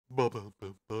It's my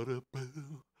birthday.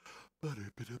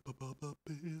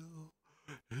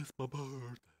 It's my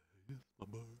birthday.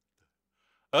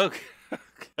 Okay.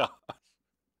 Gosh.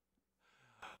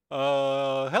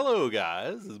 Hello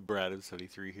guys. This is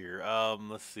Brad73 here.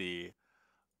 Let's see.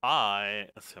 I'm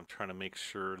trying to make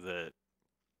sure that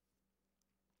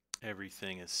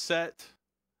everything is set.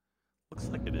 Looks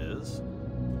like it is.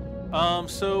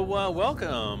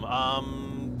 Welcome.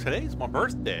 Today's my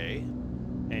birthday,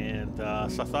 and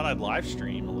so I thought I'd live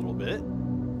stream a little bit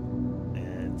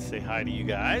and say hi to you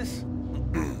guys.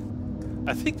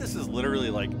 I think this is literally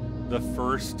like the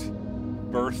first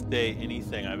birthday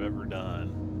anything I've ever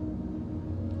done.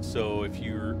 So if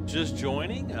you're just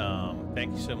joining,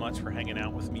 thank you so much for hanging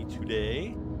out with me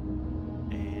today.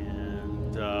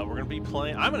 And we're gonna be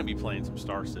playing. I'm gonna be playing some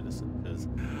Star Citizen because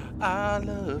I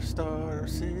love Star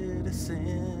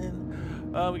Citizen.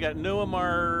 We got Noah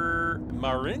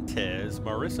Marintez,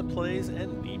 Marissa Plays,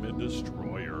 and Nima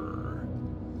Destroyer.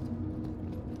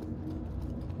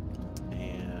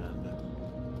 And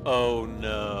oh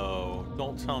no!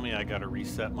 Don't tell me I gotta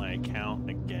reset my account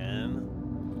again.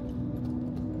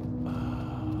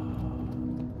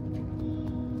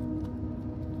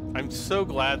 I'm so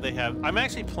glad they have. I'm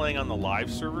actually playing on the live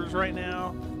servers right now,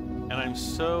 and I'm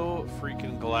so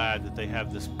freaking glad that they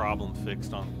have this problem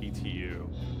fixed on PTU.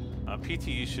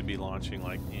 PTU should be launching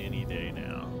like any day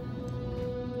now.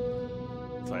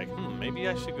 It's like, maybe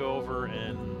I should go over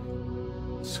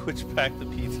and switch back to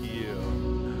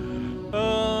PTU.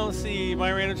 Let's see.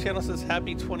 My random channel says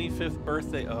happy 25th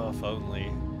birthday. Oh, if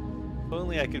only. If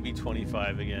only I could be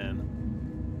 25 again.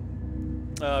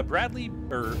 Brady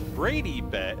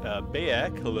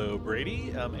Bayek, hello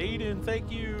Brady. Aiden, thank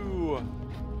you.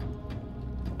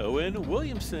 Owen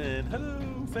Williamson,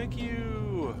 hello, thank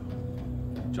you.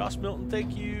 Josh Milton,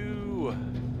 thank you.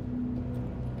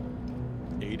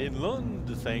 Aiden Lund,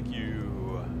 thank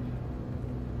you.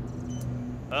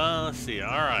 Let's see.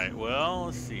 All right. Well,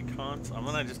 let's see. I'm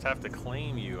gonna just have to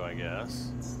claim you, I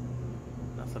guess.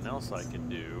 Nothing else I can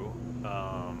do.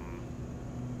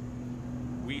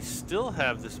 We still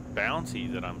have this bounty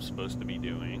that I'm supposed to be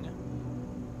doing.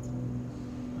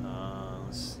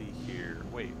 Let's see here.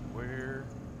 Wait, where?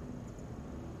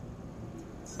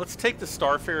 Let's take the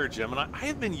Starfarer Gemini. I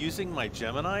have been using my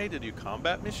Gemini to do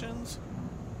combat missions.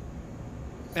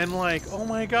 And like, oh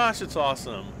my gosh, it's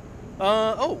awesome.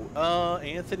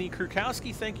 Anthony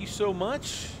Krukowski, thank you so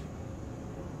much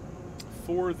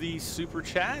for the super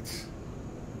chat.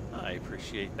 I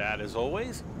appreciate that as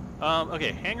always.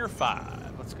 Okay, Hangar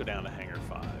 5. Let's go down to Hangar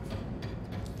 5.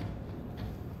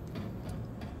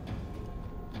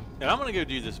 And I'm going to go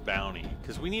do this bounty,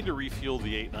 because we need to refuel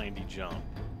the 890 jump.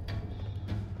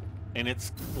 And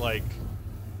it's like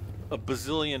a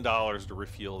bazillion dollars to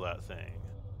refuel that thing.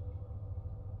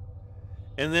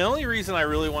 And the only reason I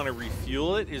really want to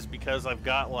refuel it is because I've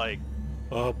got like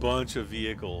a bunch of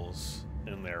vehicles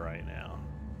in there right now.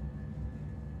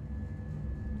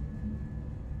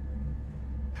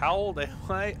 How old am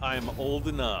I? I'm old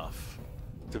enough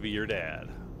to be your dad.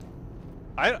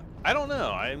 I don't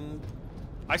know.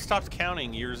 I stopped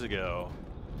counting years ago.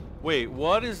 Wait,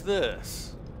 what is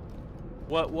this?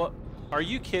 What? Are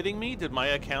you kidding me? Did my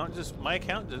entire account just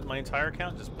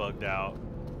bugged out?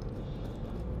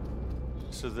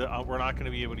 So that we're not going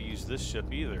to be able to use this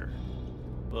ship either.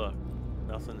 Look,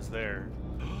 nothing's there.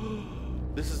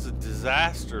 This is a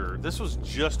disaster. This was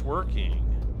just working.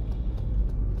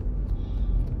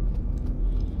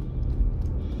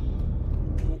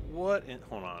 What?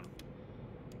 Hold on.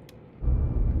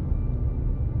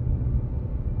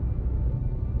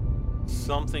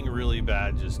 Something really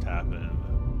bad just happened.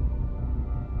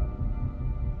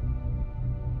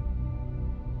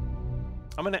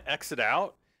 I'm going to exit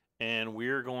out, and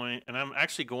I'm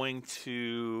actually going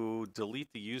to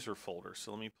delete the user folder.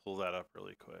 So let me pull that up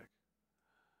really quick.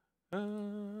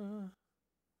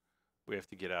 We have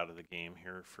to get out of the game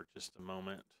here for just a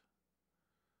moment.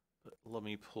 But let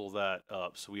me pull that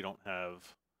up so we don't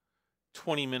have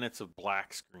 20 minutes of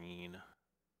black screen.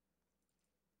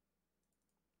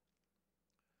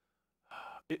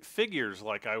 It figures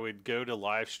like I would go to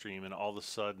live stream and all of a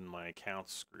sudden my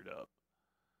account's screwed up.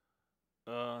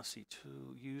 Let's see,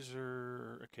 to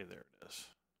user. Okay, there it is.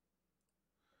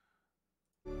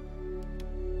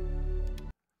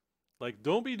 Like,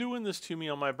 don't be doing this to me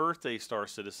on my birthday, Star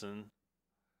Citizen,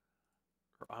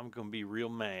 or I'm gonna be real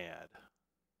mad.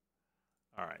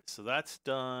 All right, so that's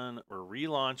done. We're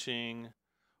relaunching.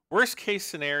 Worst case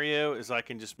scenario is I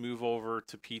can just move over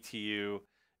to PTU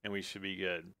and we should be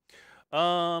good.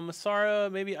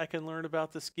 Sarah, maybe I can learn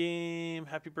about this game.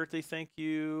 Happy birthday, thank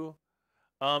you.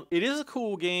 It is a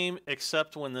cool game,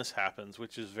 except when this happens,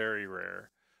 which is very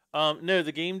rare. No,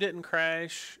 the game didn't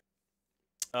crash.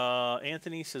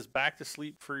 Anthony says back to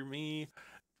sleep for me.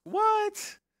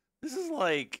 What? This is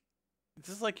like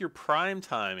your prime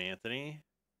time, Anthony.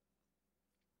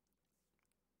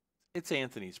 It's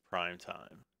Anthony's prime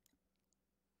time.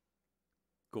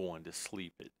 Going to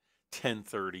sleep at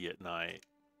 10:30 at night.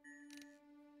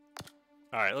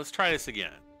 All right, let's try this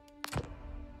again.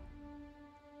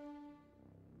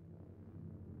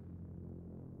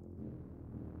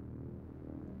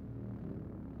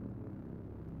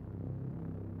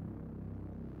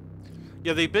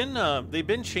 Yeah, they've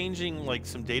been changing like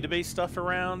some database stuff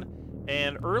around,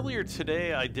 and earlier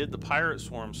today I did the Pirate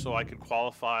Swarm so I could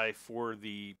qualify for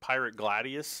the Pirate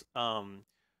Gladius.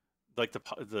 Like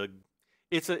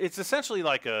it's essentially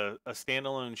like a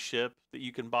standalone ship that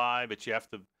you can buy, but you have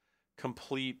to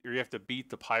complete, or you have to beat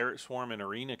the Pirate Swarm and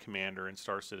Arena Commander in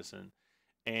Star Citizen.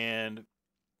 And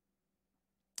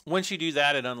once you do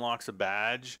that, it unlocks a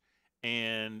badge,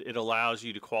 and it allows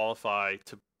you to qualify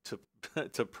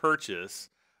to purchase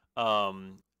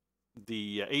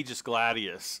the Aegis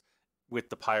Gladius with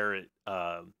the pirate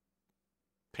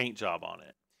paint job on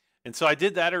it. And so I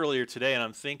did that earlier today, and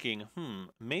I'm thinking,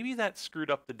 maybe that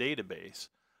screwed up the database.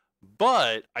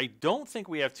 But I don't think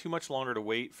we have too much longer to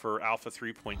wait for Alpha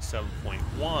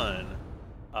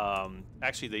 3.7.1.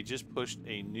 Actually, they just pushed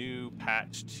a new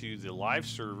patch to the live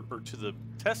server, or to the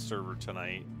test server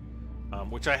tonight,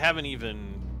 which I haven't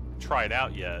even tried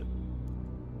out yet.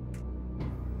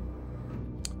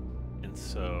 And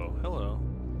so, hello.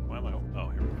 Why am I? Oh,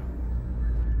 here we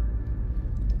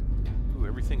go. Ooh,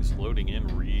 everything's loading in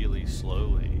really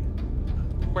slowly.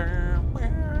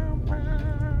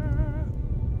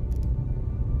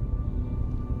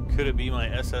 Could it be my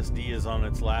SSD is on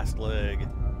its last leg?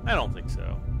 I don't think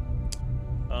so.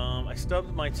 I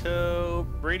stubbed my toe.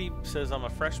 Brady says I'm a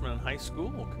freshman in high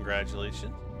school.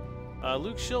 Congratulations.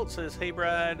 Luke Schilt says, hey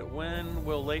Brad, when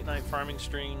will late night farming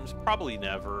streams? Probably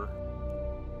never.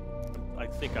 I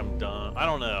think I'm done. I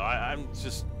don't know. I'm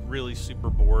just really super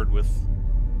bored with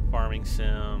Farming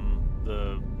Sim.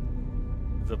 The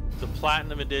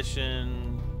Platinum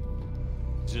Edition,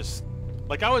 just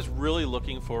like, I was really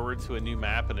looking forward to a new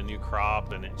map and a new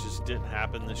crop, and it just didn't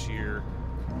happen this year.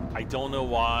 I don't know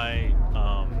why.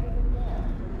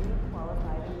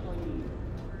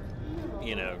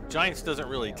 You know, Giants doesn't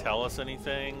really tell us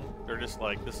anything. They're just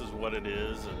like, this is what it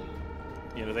is, and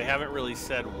you know, they haven't really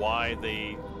said why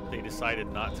they decided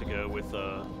not to go with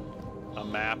a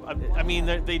map. I mean,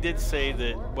 they did say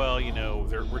that, well, you know,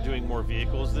 we're doing more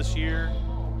vehicles this year,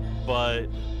 but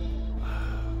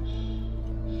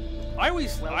I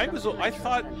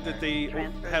thought that they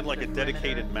had like a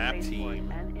dedicated map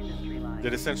team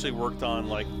that essentially worked on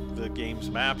like the game's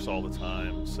maps all the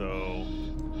time. So,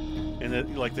 and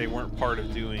that like they weren't part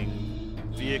of doing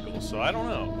vehicles. So I don't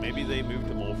know. Maybe they moved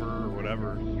them over or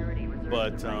whatever.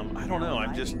 But I don't know. I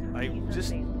just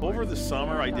over the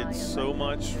summer I did so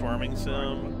much Farming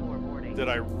Sim that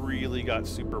I really got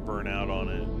super burnt out on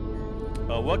it.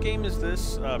 What game is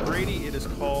this, Brady? It is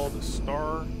called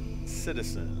Star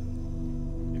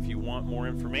Citizen. If you want more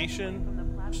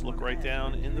information, just look right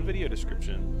down in the video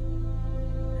description.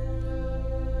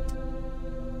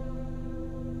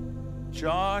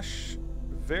 Josh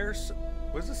Verson.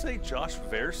 What does it say? Josh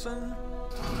Verson?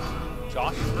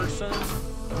 Josh Verson?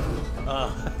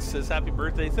 Says happy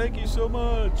birthday. Thank you so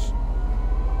much.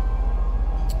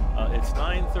 It's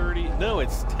 9:30. No,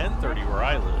 it's 10:30 where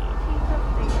I live.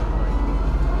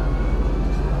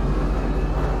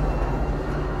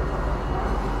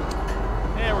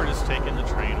 And we're just taking the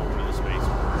train over to the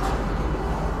spaceport.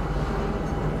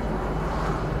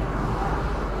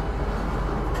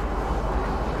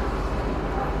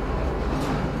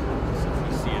 So if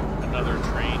we see another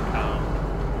train come.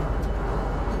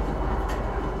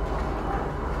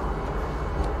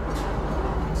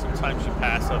 Sometimes you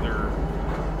pass other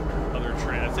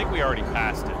trains. I think we already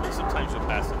passed it, but sometimes you'll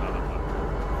pass another one.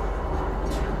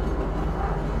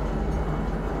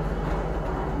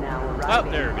 Oh,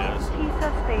 there it goes.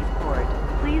 Pisa Spaceport.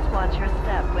 Please watch your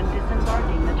step when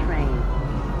disembarking the train.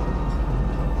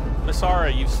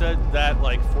 Masara, you've said that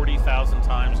like 40,000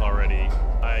 times already.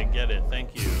 I get it.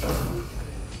 Thank you. Dear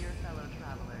fellow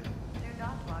travelers, do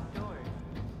not lock doors.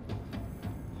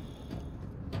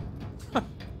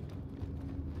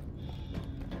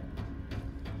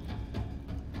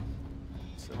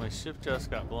 So my ship just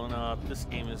got blown up. This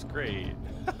game is great.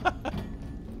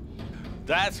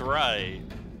 That's right.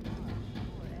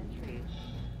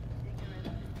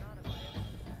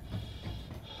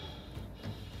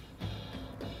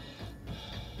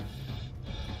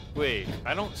 Wait,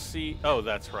 I don't see... Oh,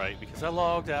 that's right, because I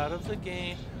logged out of the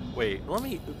game. Wait, let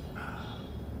me...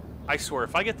 I swear,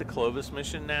 if I get the Clovis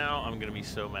mission now, I'm going to be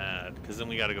so mad, because then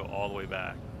we got to go all the way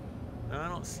back. No, I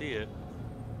don't see it.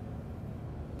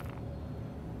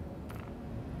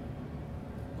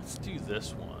 Let's do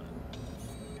this one.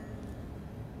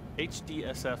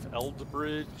 HDSF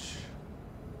Eldbridge.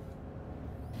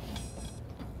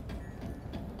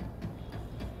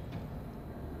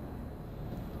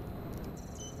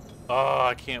 Oh,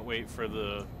 I can't wait for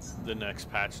the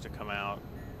next patch to come out.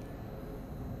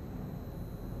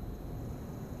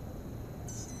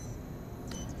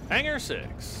 Hangar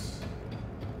 6.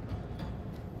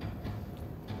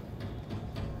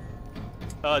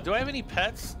 Do I have any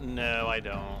pets? No, I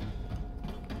don't.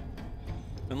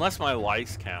 Unless my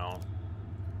lice count.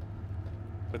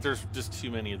 But there's just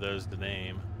too many of those to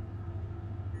name.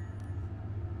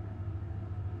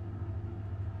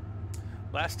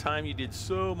 Last time you did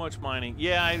so much mining.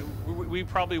 Yeah, we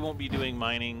probably won't be doing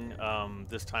mining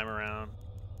this time around.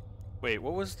 Wait,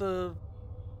 what was the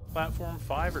platform?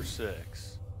 5 or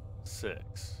 6?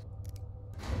 6.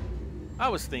 I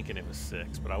was thinking it was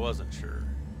 6, but I wasn't sure.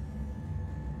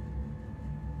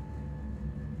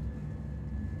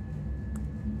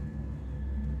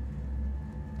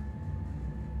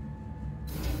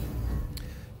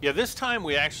 Yeah, this time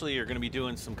we actually are going to be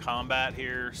doing some combat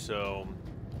here, so...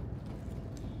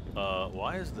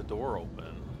 why is the door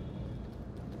open?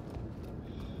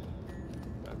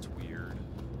 That's weird.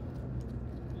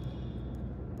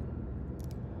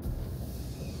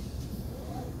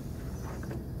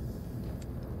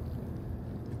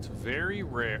 It's very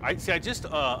rare. I just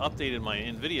updated my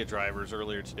NVidia drivers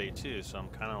earlier today too, so I'm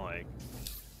kind of like,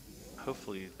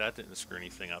 hopefully that didn't screw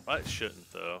anything up. It shouldn't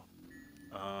though.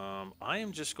 I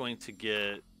am just going to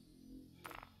get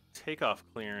takeoff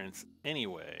clearance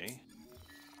anyway.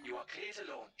 You are clear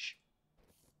to launch.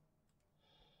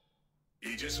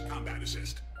 Aegis Combat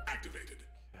Assist activated.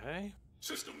 Okay.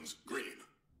 Systems green.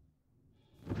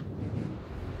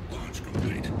 Launch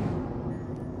complete.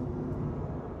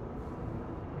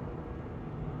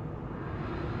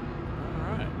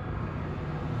 Alright.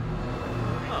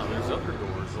 Oh, there's other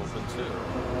doors open too.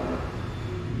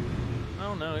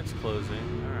 Oh no, it's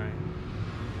closing. Alright.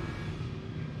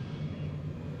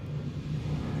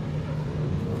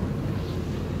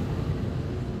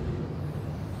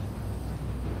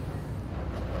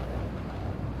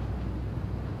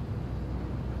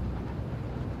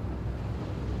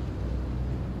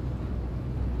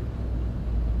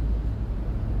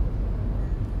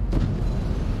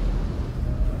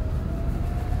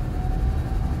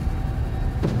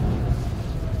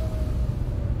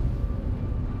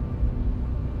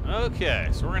 Okay,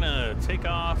 so we're gonna take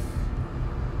off.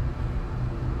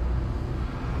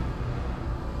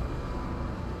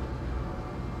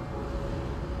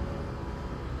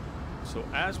 So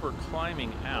as we're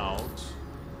climbing out,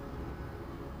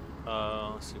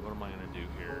 let's see, what am I gonna do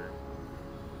here?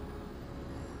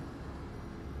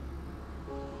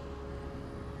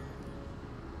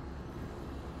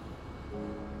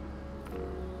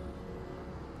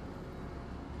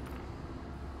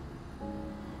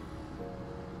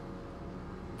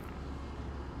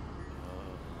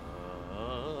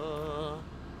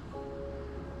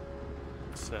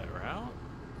 That route?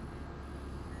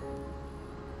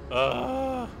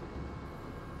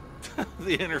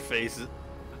 The interface.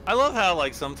 I love how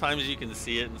like sometimes you can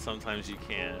see it and sometimes you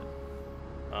can't.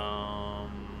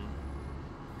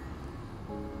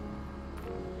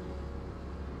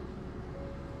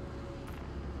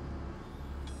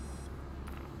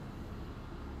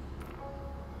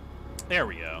 There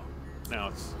we go. Now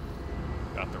it's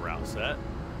got the route set.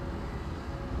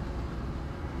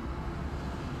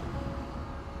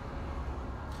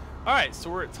 Alright, so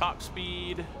we're at top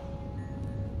speed.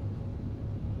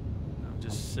 I'm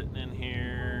just sitting in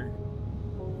here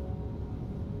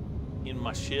in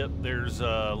my ship. There's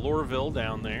Lorville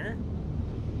down there.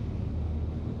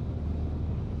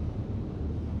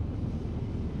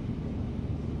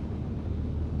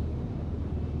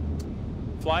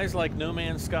 Flies like No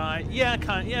Man's Sky. Yeah,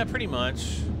 yeah, pretty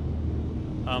much.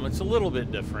 It's a little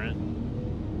bit different.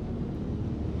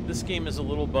 This game is a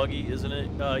little buggy, isn't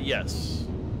it? Yes.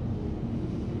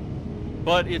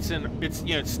 But it's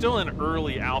still in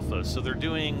early alpha, so they're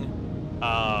doing,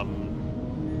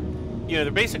 they're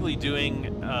basically doing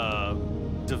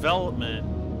development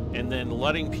and then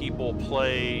letting people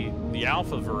play the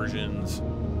alpha versions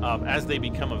as they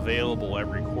become available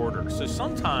every quarter. So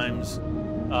sometimes,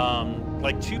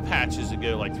 like 2 patches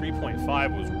ago, like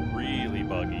 3.5 was really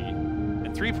buggy, and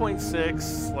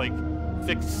 3.6, like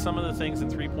fixed some of the things in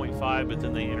 3.5, but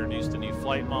then they introduced a new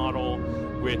flight model,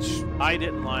 which I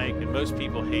didn't like and most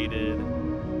people hated.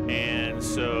 And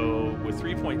so with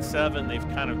 3.7, they've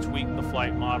kind of tweaked the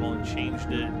flight model and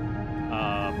changed it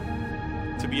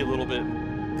to be a little bit,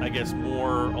 I guess,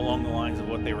 more along the lines of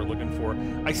what they were looking for.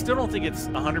 I still don't think it's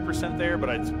 100% there, but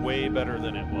it's way better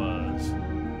than it was.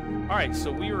 All right,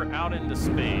 so we are out into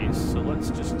space, so let's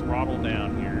just throttle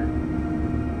down here.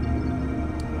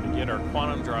 I'm going to get our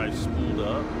quantum drive spooled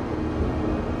up,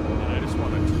 and I just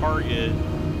want to target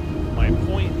my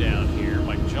point down here,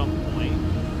 my jump point,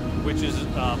 which is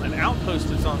an outpost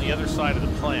that's on the other side of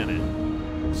the planet.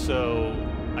 So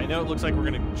I know it looks like we're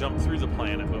going to jump through the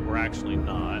planet, but we're actually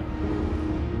not.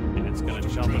 And it's going to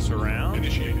jump us around.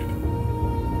 Initiated.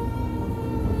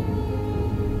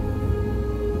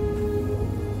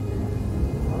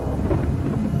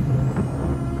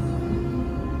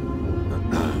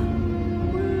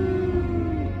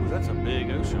 That's a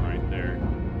big ocean right there.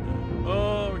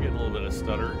 Oh, we're getting a little bit of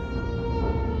stutter.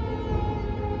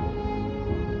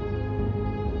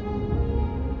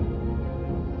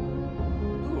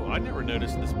 Ooh, I never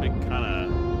noticed this big kind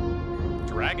of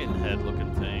dragon head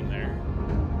looking thing there.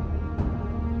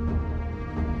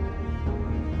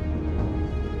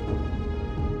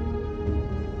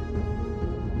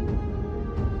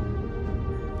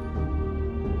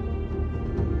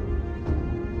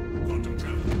 Quantum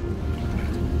travel.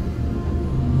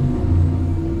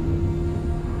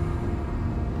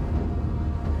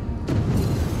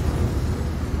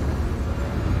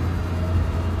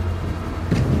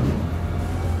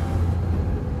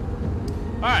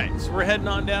 Alright, so we're heading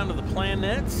on down to the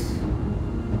planets.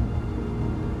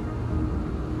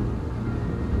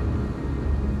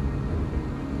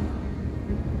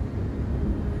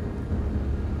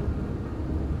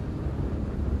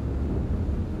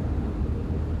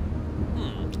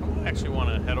 I actually want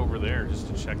to head over there just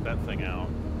to check that thing out.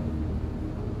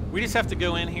 We just have to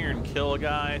go in here and kill a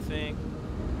guy, I think.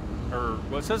 Or,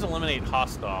 well, it says eliminate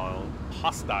hostiles.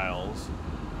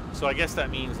 So I guess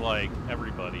that means, like,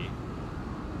 everybody.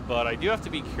 But I do have to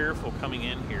be careful coming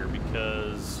in here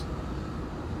because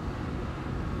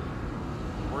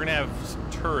we're going to have some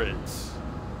turrets.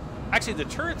 Actually, the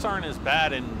turrets aren't as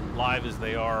bad in live as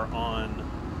they are on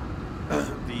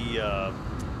the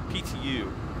PTU.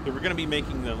 We're going to be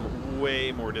making them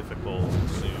way more difficult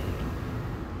soon.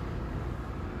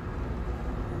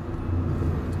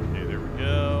 Okay, there we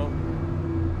go.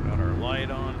 Got our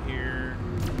light on here.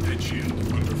 Head shield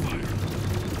under fire.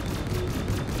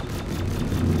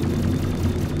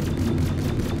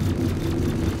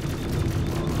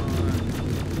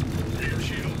 Rear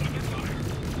shield under fire.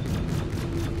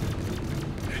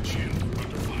 Head shield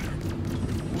under fire.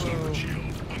 Starboard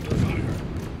shield under fire.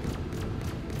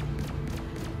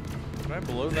 Did I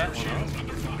blow that Rear one shield up?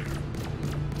 under fire.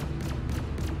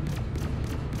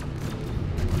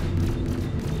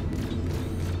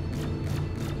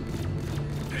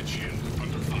 Head shield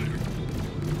under fire.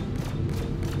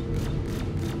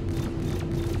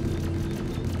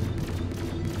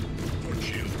 Port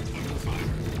shield under fire.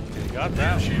 Okay, got Rear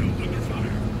that one. shield under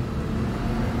fire.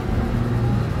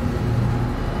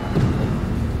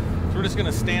 So we're just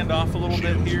going to stand off a little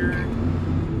bit here.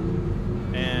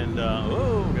 And,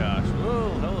 oh gosh, whoa,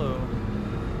 hello.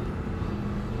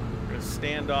 We're going to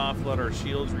stand off, let our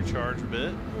shields recharge a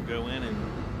bit. We'll go in and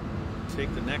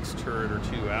take the next turret or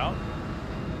two out.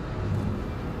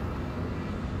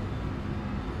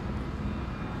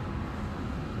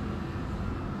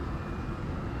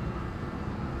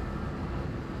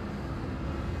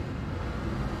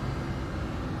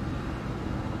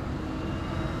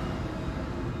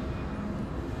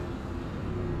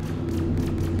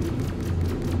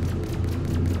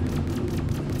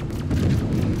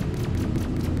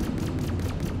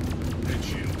 Head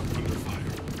shield under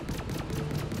fire.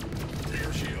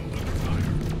 Rear shield under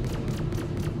fire.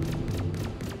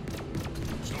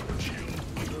 Starboard shield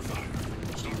under fire.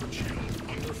 Starboard shield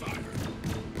under fire.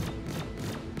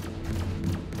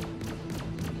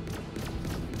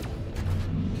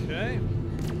 Okay.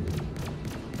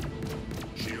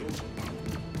 Shields up.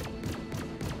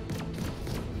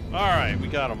 All right, we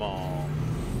got them all.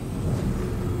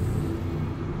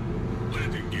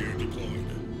 Landing gear deployed.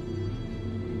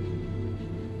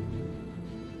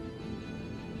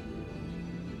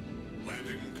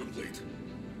 Landing complete.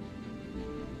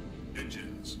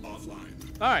 Engines offline.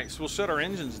 All right, so we'll shut our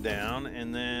engines down,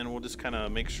 and then we'll just kind of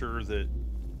make sure that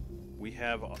we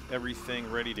have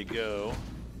everything ready to go.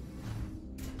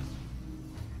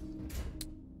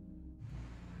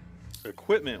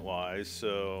 Equipment-wise,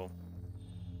 so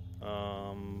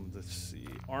let's see.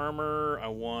 Armor, I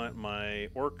want my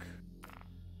orc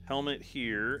Helmet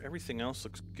here. Everything else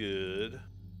looks good.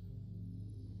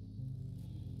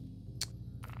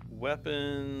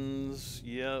 Weapons.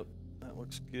 Yep, that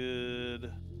looks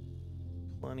good.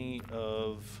 Plenty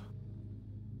of...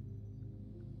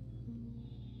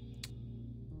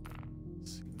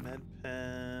 Let's see, med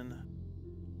pen.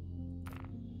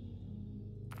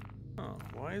 Oh,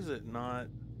 why is it not...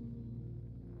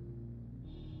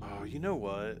 Oh, you know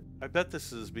what? I bet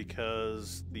this is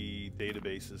because the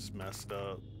database is messed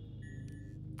up.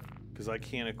 Because I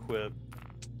can't equip...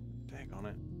 Dang on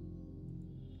it.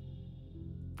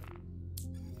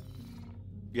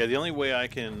 Yeah, the only way I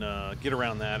can get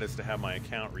around that is to have my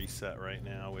account reset right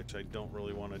now, which I don't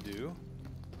really want to do.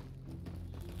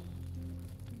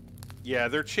 Yeah,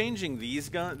 they're changing these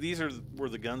guns. These were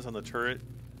the guns on the turret.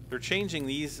 They're changing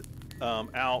these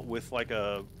out with like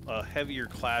a heavier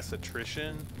class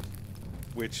attrition,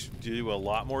 which do a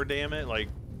lot more damage, like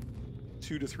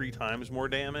 2 to 3 times more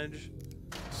damage.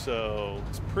 So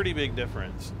it's a pretty big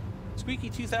difference. Squeaky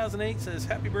 2008 says,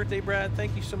 "Happy birthday, Brad."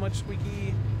 Thank you so much,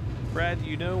 Squeaky. Brad, do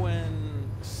you know when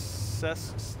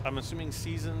I'm assuming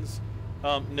seasons?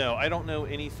 No, I don't know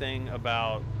anything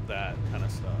about that kind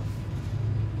of stuff.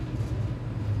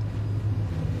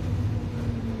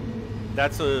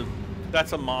 That's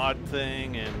a mod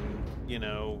thing, and you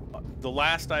know, the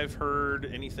last I've heard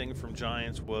anything from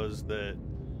Giants was that,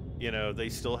 you know, they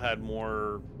still had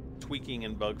more tweaking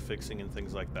and bug fixing and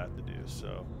things like that to do.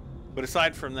 So, but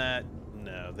aside from that,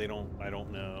 no, they don't. I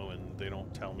don't know, and they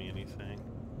don't tell me anything.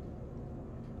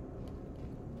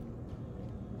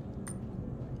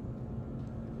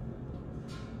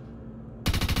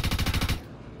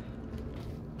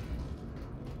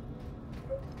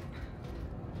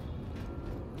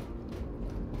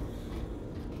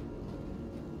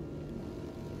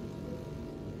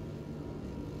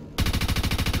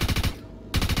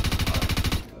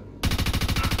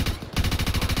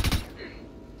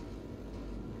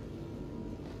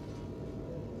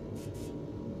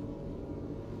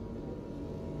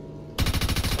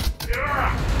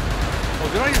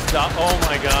 Oh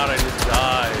my god, I just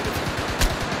died.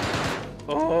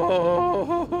 Oh.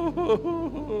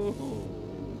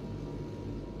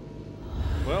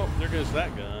 Well, there goes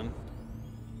that gun.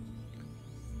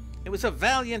 It was a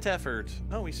valiant effort.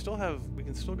 Oh, we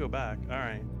can still go back. All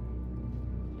right.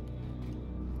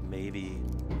 Maybe.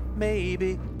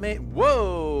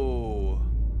 Whoa!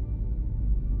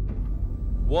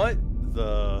 What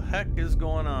the heck is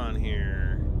going on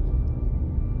here?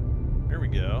 There we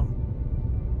go.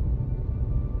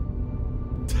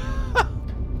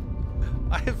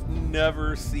 I have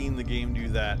never seen the game do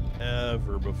that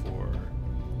ever before.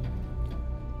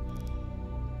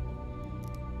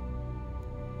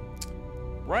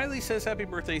 Riley says, "Happy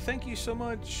birthday." Thank you so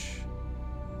much.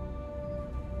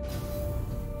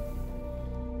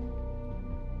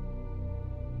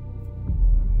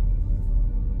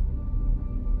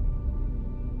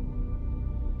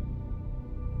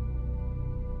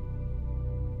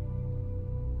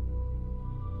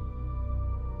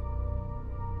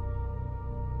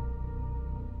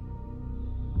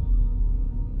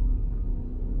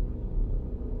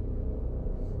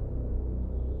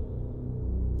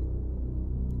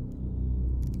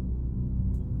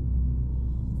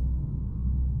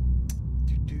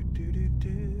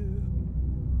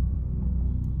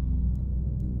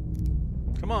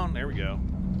 Come on, there we go.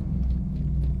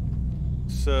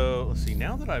 So, let's see,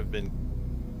 now that I'm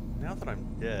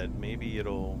dead, maybe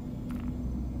it'll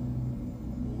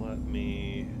let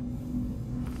me...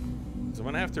 So I'm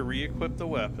gonna have to re-equip the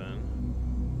weapon.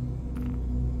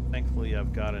 Thankfully,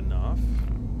 I've got enough.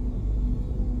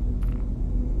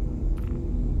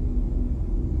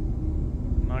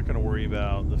 I'm not gonna worry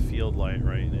about the field light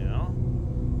right now.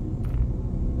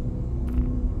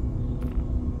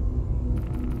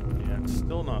 It's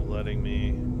still not letting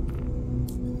me.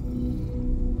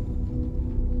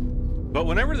 But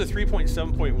whenever the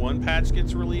 3.7.1 patch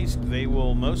gets released, they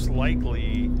will most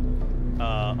likely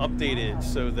update it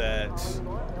so that,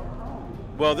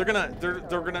 well,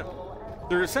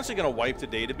 they're essentially gonna wipe the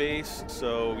database,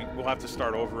 so we'll have to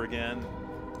start over again.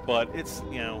 But it's,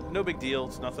 you know, no big deal.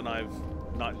 It's nothing I've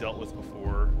not dealt with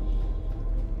before.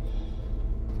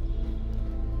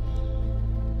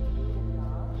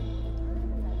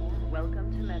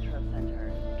 Welcome to Metro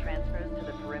Center. Transfers to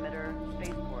the perimeter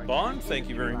spaceport. Bond, thank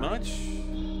you very much.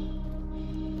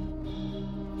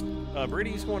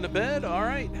 Brady's going to bed. All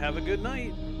right, have a good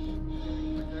night.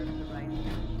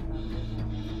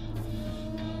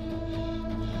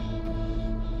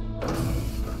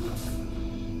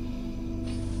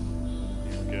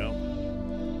 Here we go.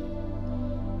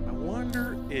 I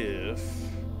wonder if...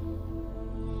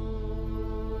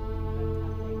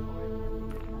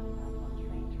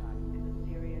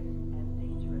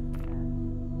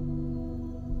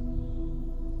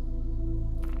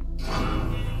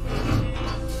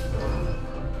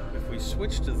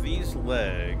 switch to these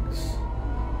legs.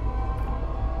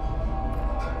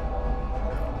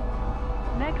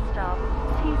 Next stop,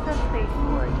 TISA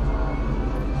Spaceport.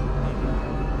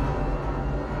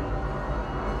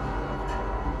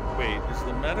 Wait, is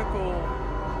the medical...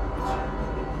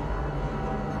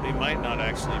 They might not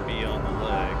actually be on the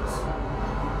legs.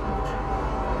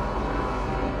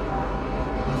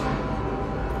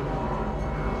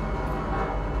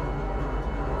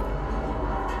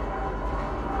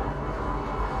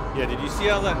 Yeah, did you see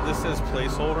how this says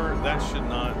placeholder? That should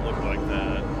not look like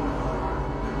that.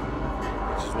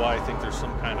 Which is why I think there's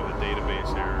some kind of a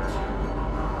database error.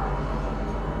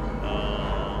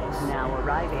 Now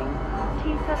arriving,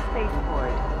 TISA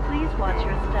Spaceport. Please watch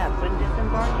your step when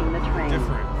disembarking the train.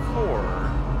 Different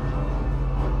core.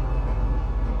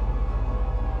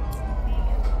 Be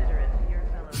considerate of your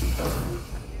fellow passengers.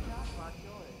 Do not block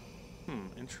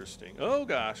yours. Interesting. Oh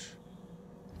gosh.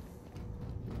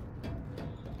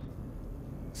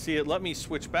 See, it let me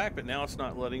switch back, but now it's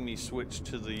not letting me switch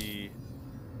to the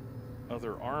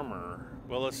other armor.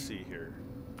 Well, let's see here.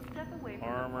 Step away from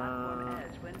Armor. the platform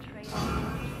edge when training.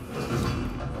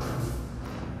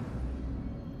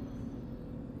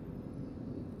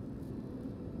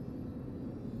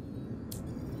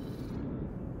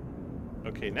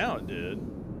 Okay, now it did.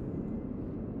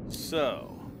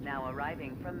 So. Now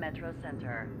arriving from Metro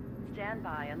Center. Stand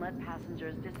by and let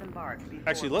passengers disembark before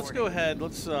Actually, let's go boarding. ahead.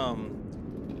 Let's,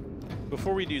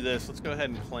 before we do this, let's go ahead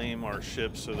and claim our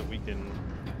ship so that we can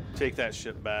take that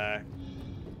ship back.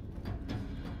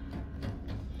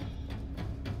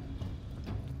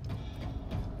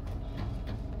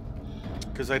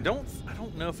 Because I don't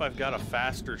know if I've got a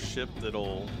faster ship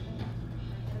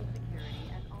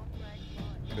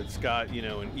that's got, you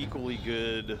know, an equally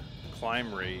good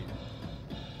climb rate.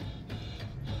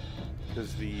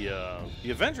 Because the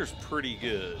Avenger's pretty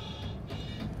good.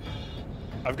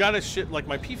 I've got a ship like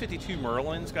my P-52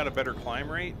 Merlin's got a better climb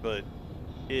rate, but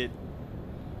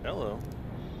hello.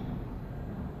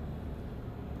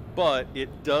 But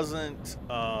it doesn't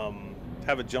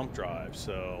have a jump drive,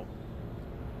 so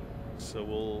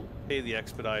we'll pay the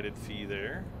expedited fee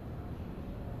there.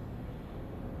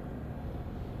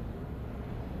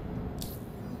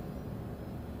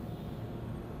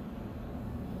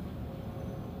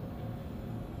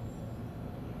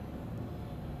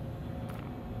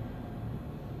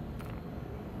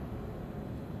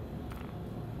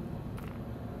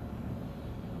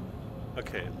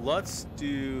 Okay, let's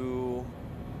do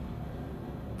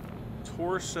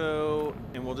torso,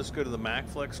 and we'll just go to the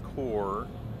MacFlex core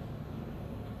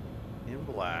in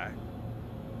black.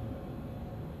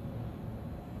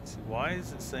 Let's see, why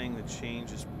is it saying the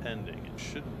change is pending? It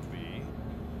shouldn't be.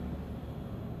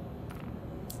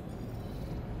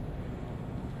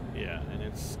 Yeah, and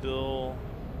it's still...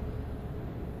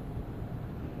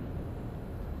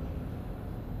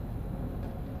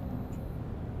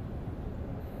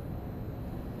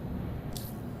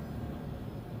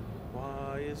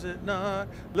 Is it not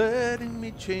letting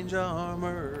me change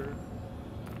armor?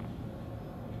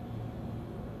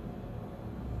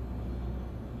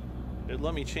 It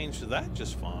let me change to that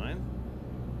just fine.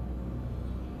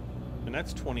 And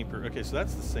that's 20 per... Okay, so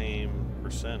that's the same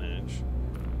percentage.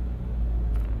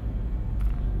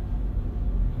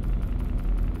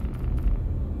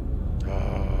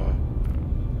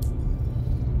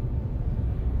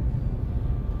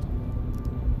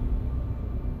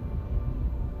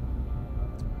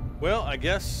 Well, I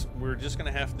guess we're just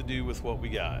gonna have to do with what we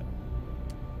got.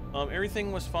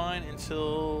 Everything was fine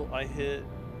until I hit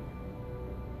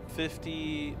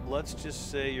 50. Let's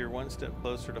just say you're one step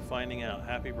closer to finding out.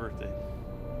 Happy birthday.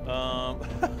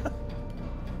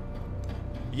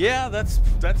 Yeah,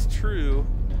 that's true.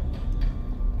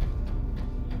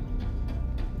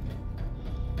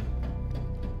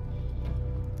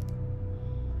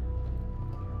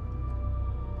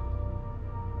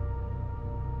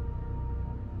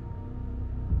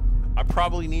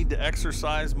 Probably need to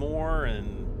exercise more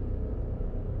and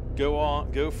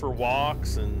go for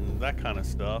walks and that kind of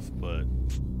stuff, but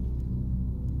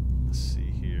let's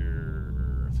see here.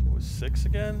 I think it was 6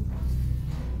 again.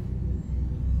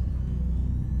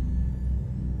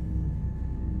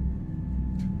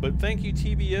 But thank you,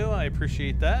 TBO. I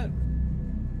appreciate that.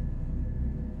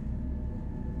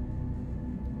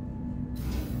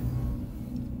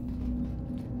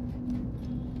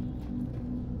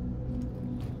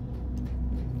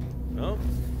 Oh,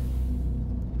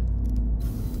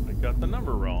 I got the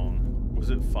number wrong.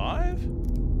 Was it 5?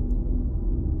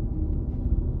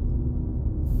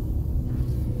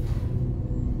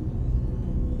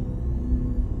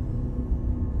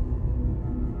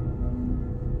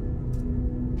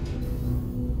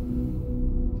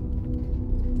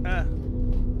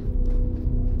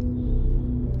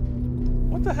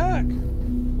 What the heck?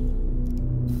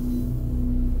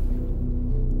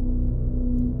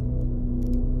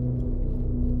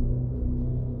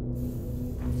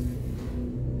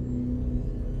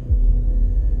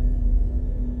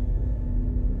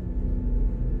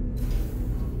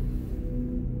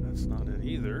 That's not it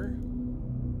either.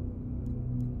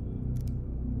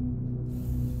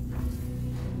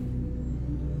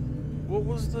 What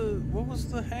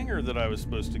was the hangar that I was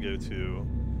supposed to go to?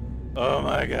 Oh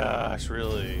my gosh,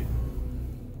 really?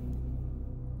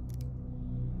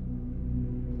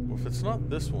 Well, if it's not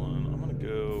this one, I'm gonna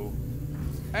go...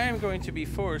 I am going to be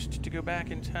forced to go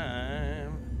back in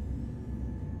time.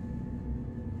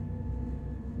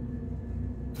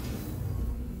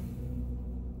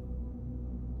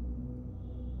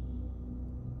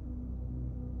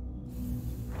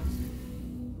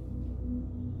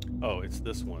 Oh, it's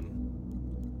this one.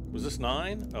 Was this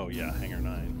 9? Oh yeah, hangar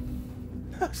 9.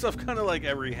 So I've kind of like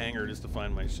every hangar just to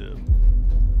find my ship.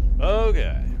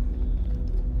 Okay.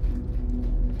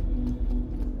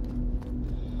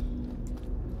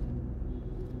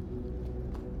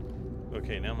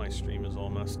 Okay, now my stream is all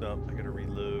messed up. I gotta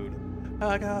reload.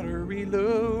 I gotta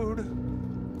reload.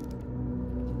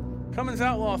 Cummins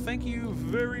Outlaw, thank you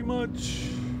very much.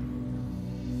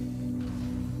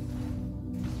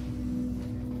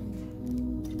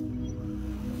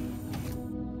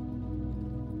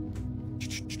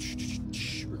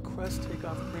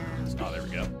 Takeoff clearance. Oh, there we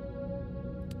go.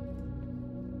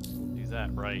 We'll do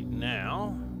that right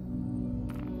now.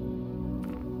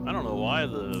 I don't know why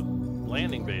the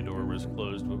landing bay door was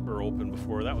closed or open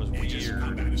before. That was Aegis weird.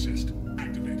 combat assist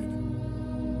activated.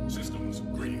 Systems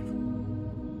green.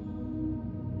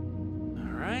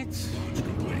 All right. Launch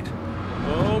complete.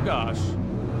 Oh gosh.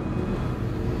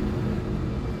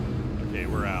 Okay,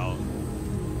 we're out.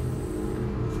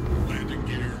 Landing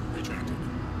gear retracted.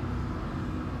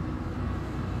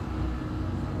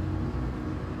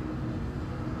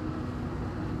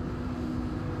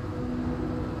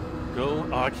 Go.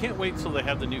 Oh, I can't wait till they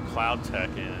have the new Cloud Tech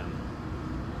in.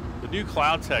 The new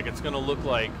Cloud Tech, it's going to look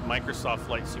like Microsoft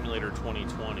Flight Simulator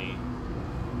 2020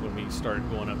 when we start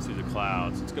going up through the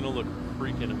clouds. It's going to look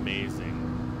freaking amazing.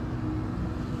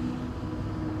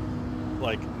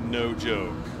 Like, no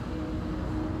joke.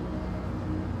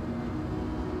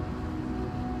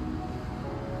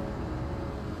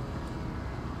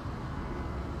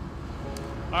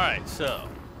 Alright, so.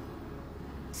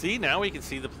 See, now we can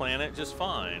see the planet just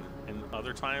fine. And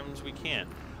other times we can't.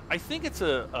 I think it's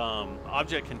a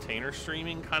object container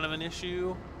streaming kind of an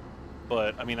issue.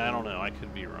 But, I mean, I don't know. I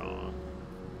could be wrong.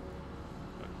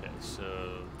 Okay,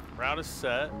 so route is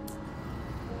set.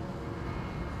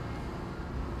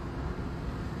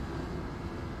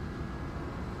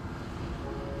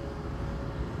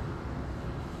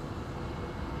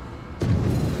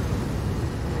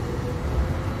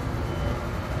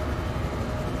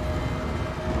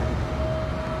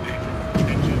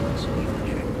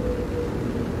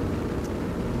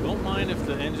 Don't mind if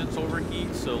the engines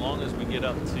overheat, so long as we get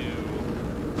up to,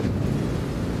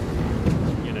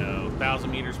 you know,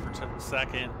 1,000 meters per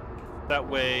second. That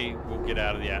way we'll get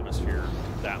out of the atmosphere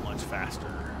that much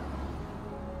faster.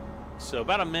 So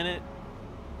about a minute,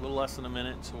 a little less than a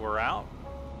minute till we're out.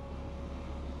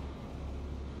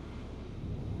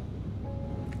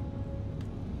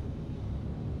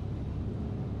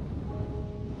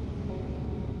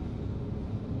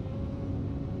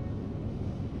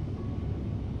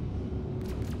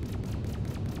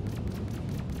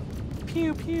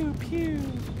 Pew, pew, pew.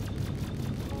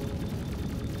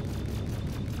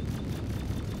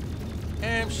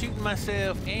 I'm shooting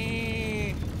myself.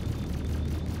 Eh.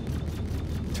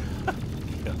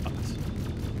 Gosh.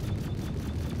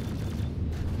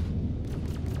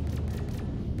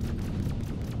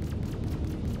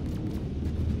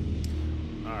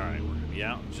 All right, we're gonna be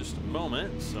out in just a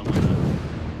moment, so I'm gonna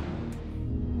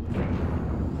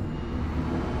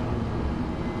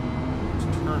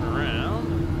just turn around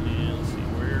and let's see,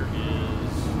 where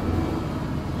is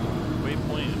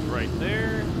waypoint is right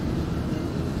there.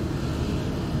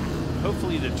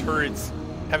 Hopefully the turrets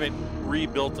haven't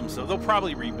rebuilt themselves. They'll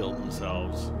probably rebuild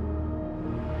themselves.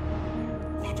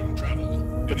 Quantum travel.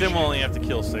 But then we'll only have to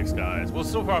kill 6 guys. We'll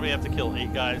still probably have to kill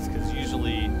 8 guys because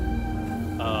usually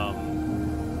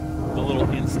the little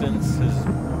instance is...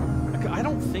 I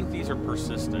don't think these are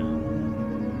persistent.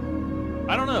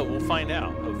 I don't know. We'll find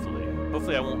out, hopefully.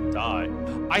 Hopefully I won't die.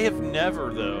 I have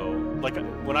never, though, like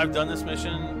when I've done this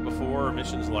mission before or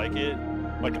missions like it,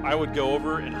 like, I would go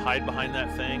over and hide behind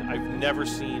that thing. I've never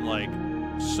seen, like,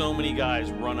 so many guys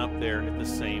run up there at the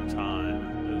same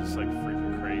time. It's, like,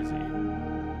 freaking crazy.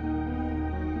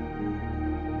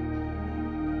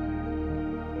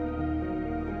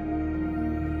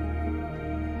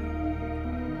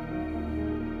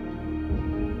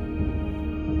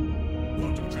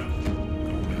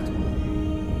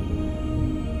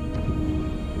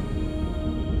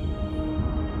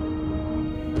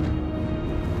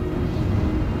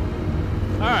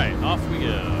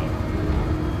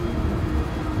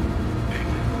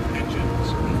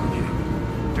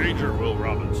 Ranger Will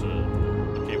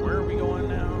Robinson. Okay, where are we going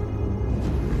now?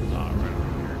 Ah, right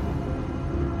over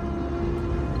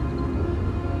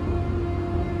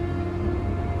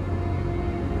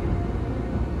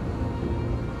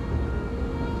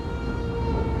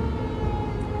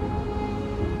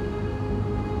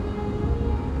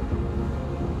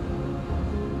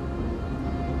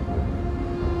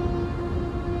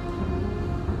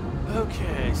here.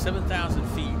 Okay, 7,000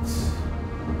 feet.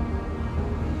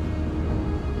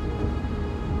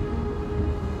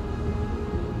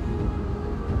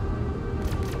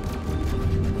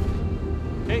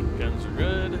 Okay, guns are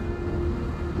good.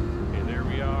 Okay, there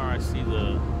we are. I see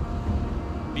the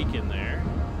beacon there.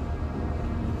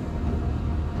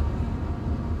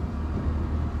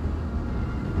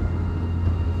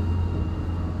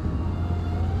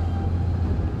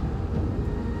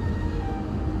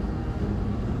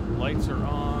 Lights are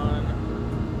on.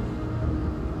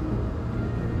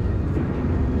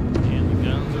 And the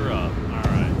guns are up. All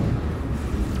right.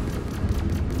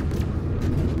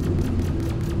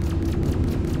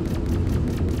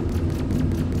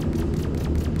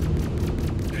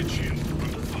 Head shield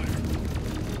under fire.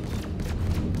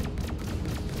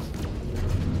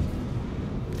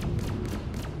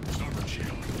 Starboard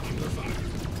shield under fire.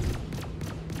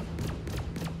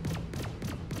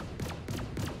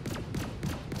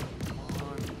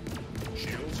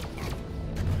 Shields up.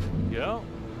 Go.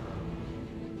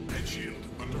 Head shield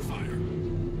under fire.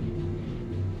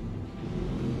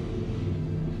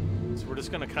 So we're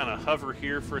just going to kind of hover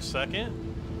here for a second.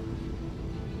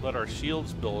 Let our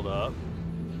shields build up.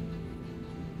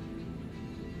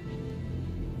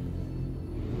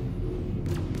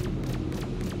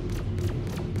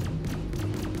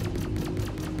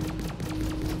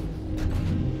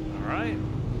 All right.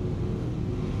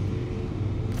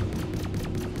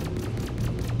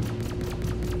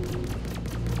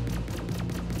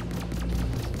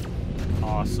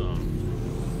 Awesome.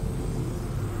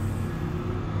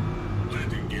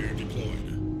 Landing gear deployed.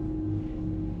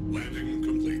 Landing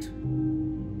complete.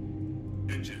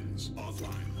 Engines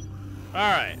offline.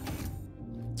 All right.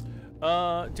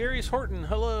 Darius Horton,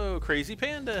 hello. Crazy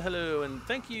Panda, hello. And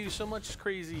thank you so much,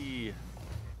 Crazy.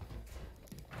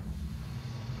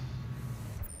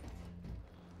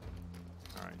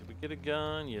 All right, did we get a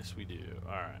gun? Yes, we do.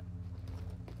 All right.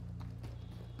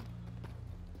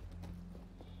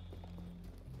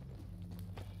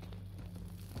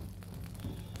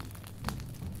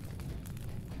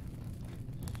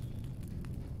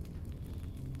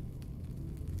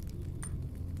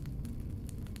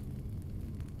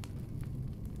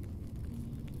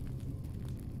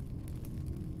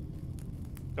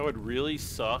 That would really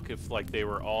suck if like they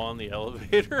were all on the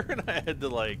elevator and I had to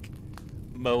like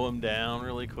mow them down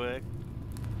really quick.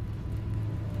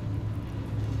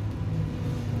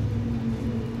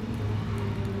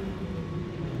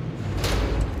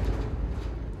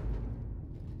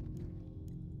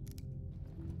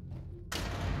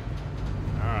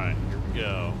 All right, here we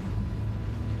go.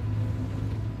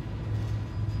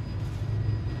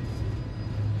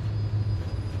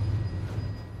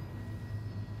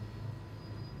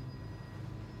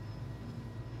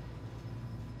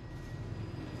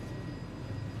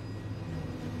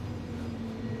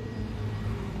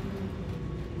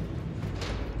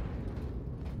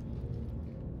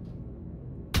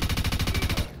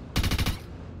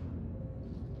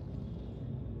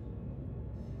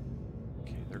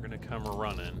 They're gonna come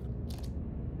running.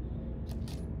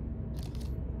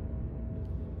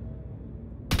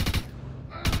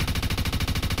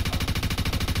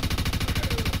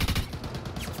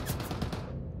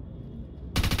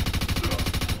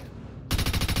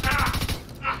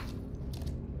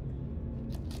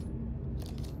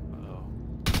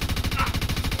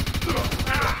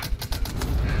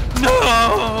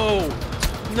 No!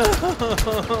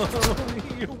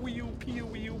 Pew, pew,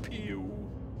 pew, pew.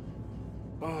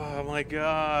 Oh my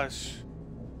gosh.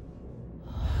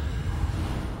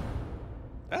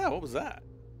 Ah, what was that?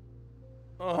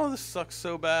 Oh, this sucks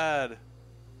so bad.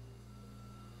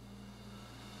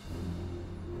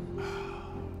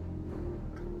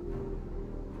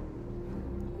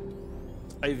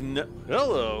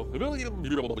 Hello.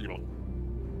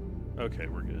 Okay,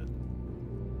 we're good.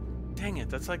 Dang it,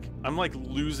 that's like, I'm like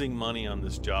losing money on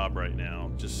this job right now,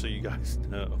 just so you guys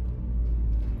know.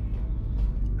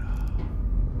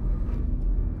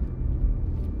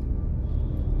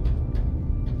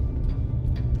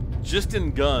 Just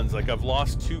in guns, like I've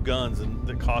lost 2 guns and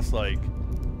that cost like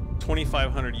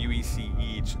 2,500 UEC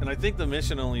each, and I think the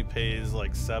mission only pays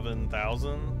like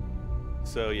 7,000.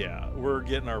 So yeah, we're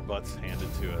getting our butts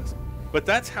handed to us. But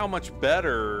that's how much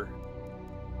better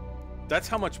That's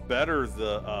how much better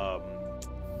the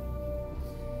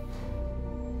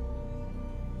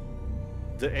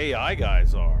AI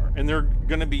guys are, and they're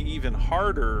going to be even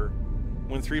harder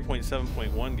when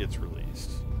 3.7.1 gets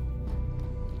released,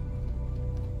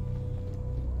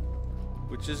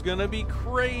 which is going to be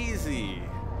crazy.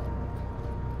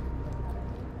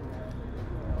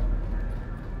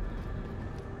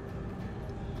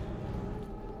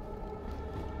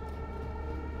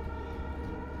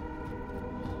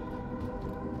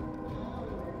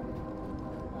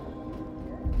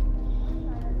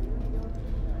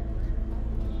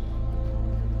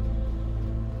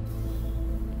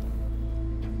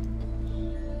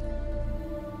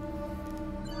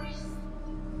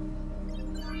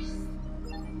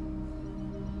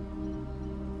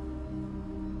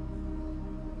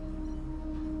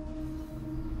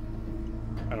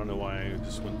 I don't know why I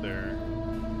just went there.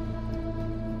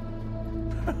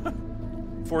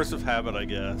 Force of habit, I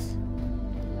guess.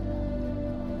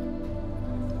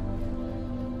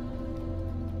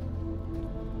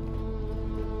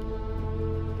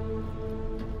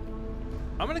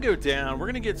 I'm gonna go down. We're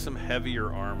gonna get some heavier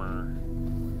armor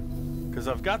because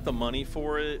I've got the money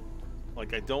for it.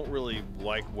 Like, I don't really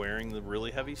like wearing the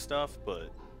really heavy stuff,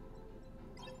 but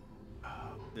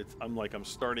I'm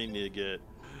starting to get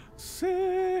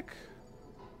sick.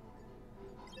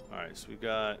 All right, so we've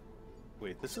got.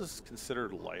 Wait, this is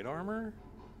considered light armor?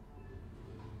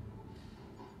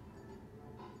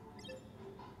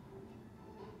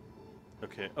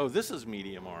 Okay. Oh, this is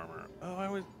medium armor. Oh, I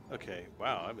was. Okay.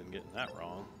 Wow, I've been getting that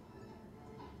wrong.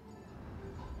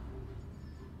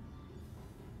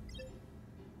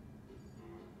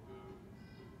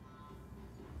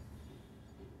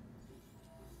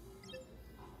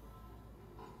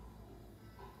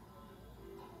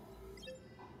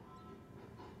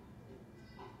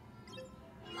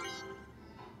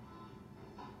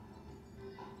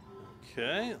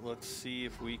 Okay, let's see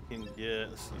if we can get,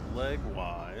 let's see,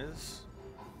 leg-wise.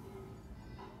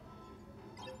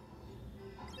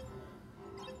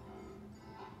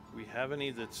 Do we have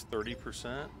any that's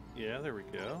 30%? Yeah, there we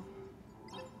go.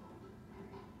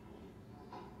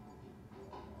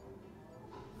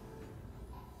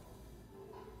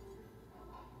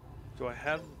 Do I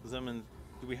have them in,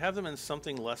 do we have them in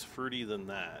something less fruity than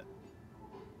that?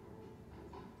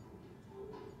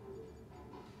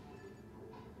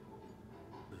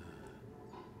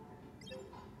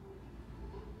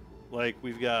 Like,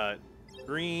 we've got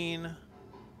green,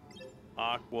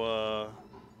 aqua,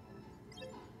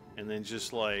 and then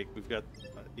just like, we've got,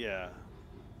 yeah.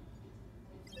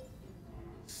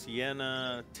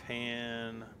 Sienna,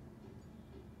 tan.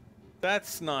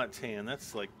 That's not tan,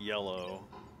 that's like yellow.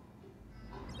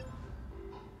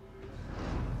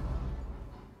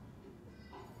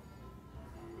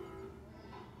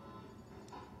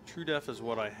 True Def is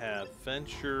what I have.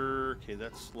 Venture, okay,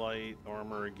 that's light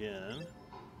armor again.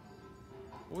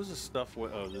 What was the stuff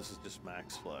with? Oh, this is just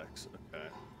Max Flex. Okay.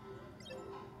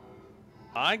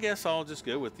 I guess I'll just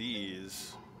go with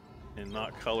these and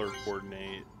not color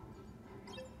coordinate.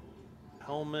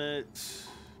 Helmet.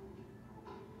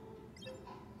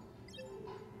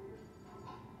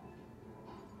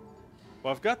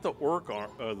 Well, I've got the orc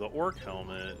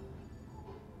helmet.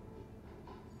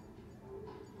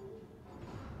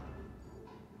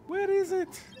 Where is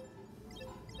it?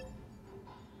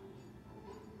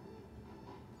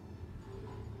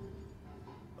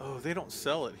 Oh, they don't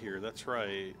sell it here. That's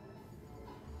right.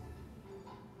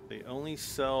 They only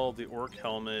sell the orc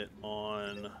helmet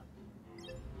on...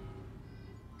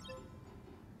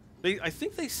 I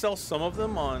think they sell some of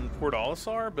them on Port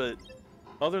Olisar, but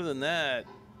other than that,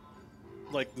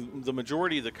 like, the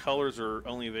majority of the colors are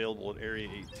only available at Area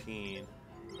 18.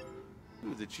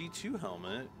 Ooh, the G2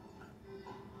 helmet.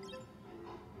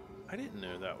 I didn't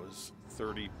know that was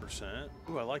 30%.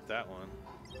 Ooh, I like that one.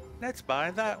 Let's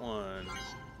buy that one.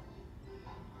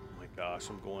 Gosh,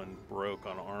 I'm going broke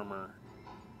on armor.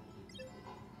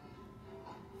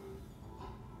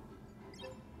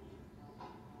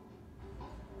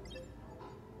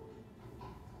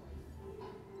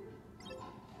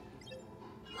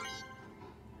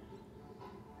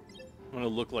 I'm gonna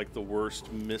look like the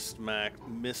worst mismatched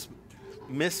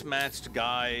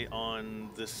guy on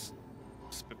this.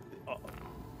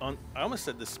 I almost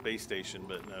said this space station,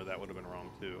 but no, that would have been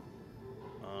wrong too.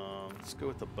 Let's go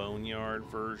with the Boneyard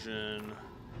version.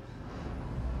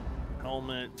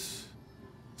 Helmet.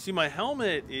 See, my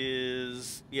helmet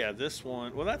is, yeah, this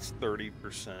one. Well, that's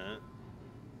 30%.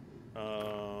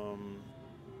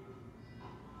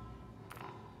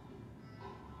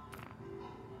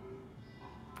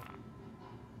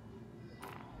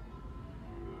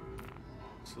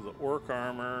 So the orc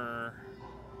armor.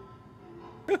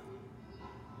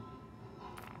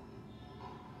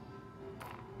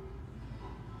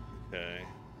 Okay.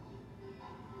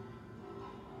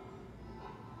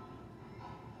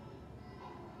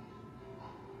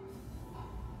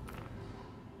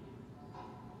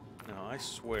 Now I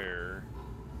swear,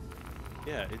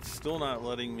 yeah, it's still not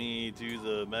letting me do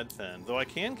the medpen, though I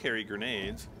can carry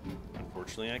grenades.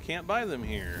 Unfortunately, I can't buy them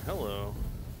here. Hello.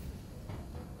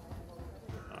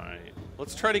 Alright,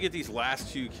 let's try to get these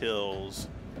last 2 kills,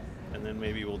 and then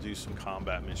maybe we'll do some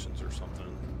combat missions or something.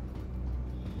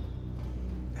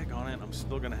 Heck on it, I'm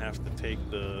still gonna have to take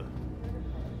the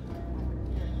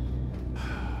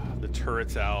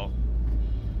turrets out.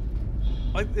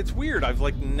 Like, it's weird, I've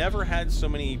like never had so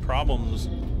many problems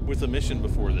with a mission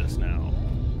before this now.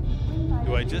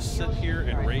 Do I just sit here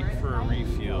and wait for a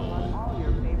refuel?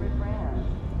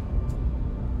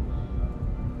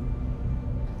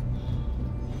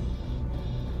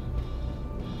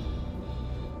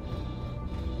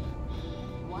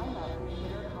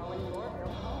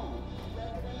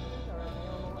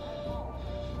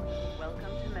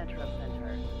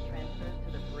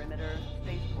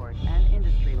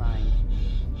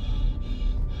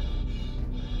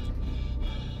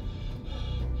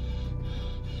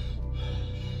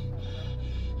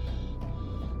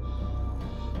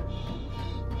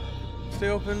 Stay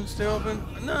open, stay open.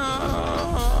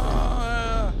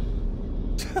 No!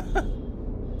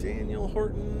 Daniel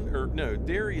Horton, or no,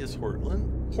 Darius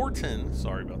Horton,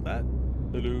 sorry about that.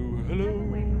 Hello, hello. Step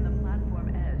away from the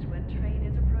platform edge when train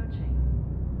is approaching.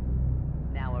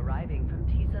 Now arriving from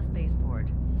Tisa Spaceport.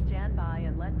 Stand by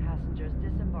and let passengers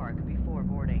disembark before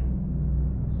boarding.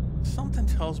 Something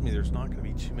tells me there's not going to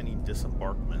be too many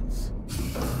disembarkments.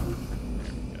 First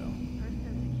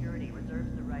Security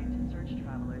reserves the right to search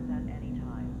travelers at any time.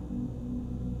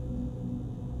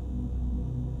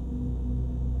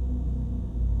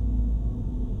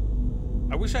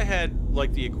 I wish I had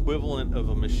like the equivalent of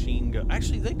a machine gun.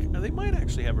 Actually, they might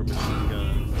actually have a machine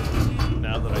gun.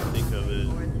 Now that I think of it.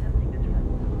 Or attempting to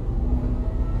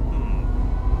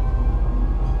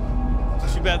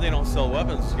It's too bad they don't sell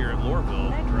weapons here at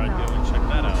Lorville. Or I'd go and check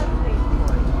that out.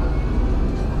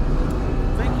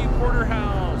 Thank you,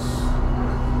 Porterhouse.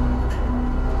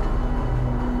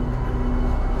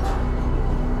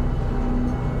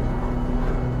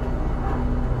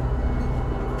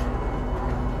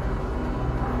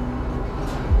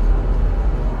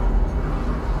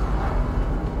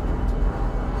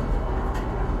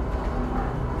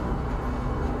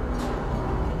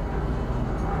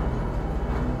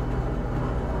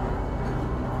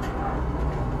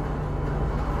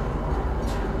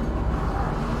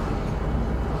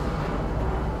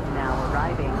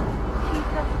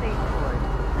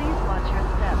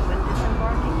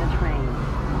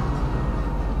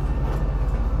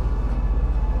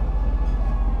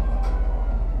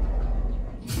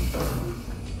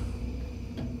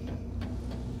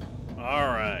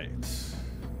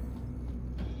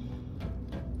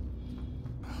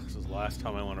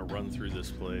 Time I want to run through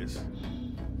this place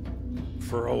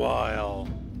for a while.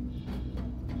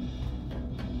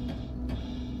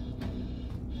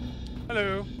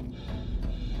 Hello.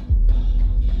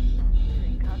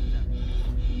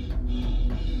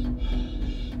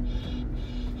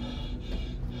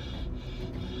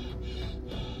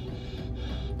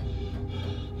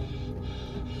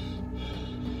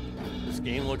 This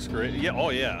game looks great. Yeah,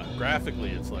 oh yeah. Graphically,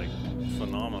 it's like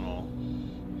phenomenal.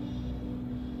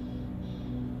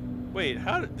 Wait,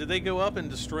 how did they go up and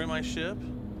destroy my ship?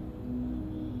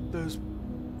 Those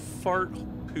fart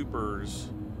poopers.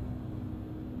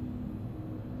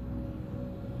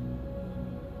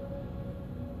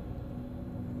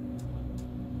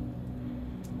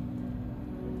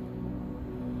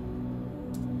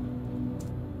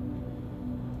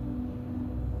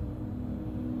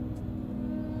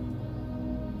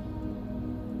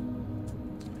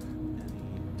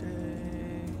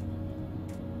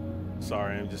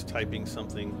 Sorry, I'm just typing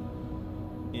something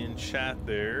in chat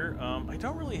there. I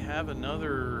don't really have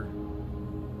another...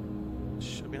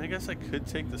 I mean, I guess I could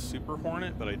take the Super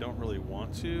Hornet, but I don't really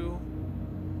want to.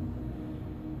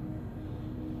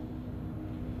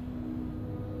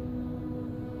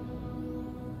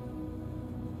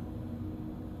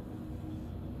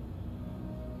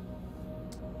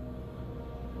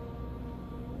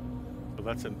 So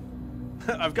that's an...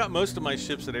 I've got most of my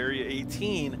ships at Area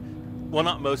 18. Well,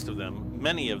 not most of them,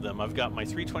 many of them. I've got my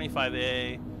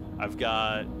 325A, I've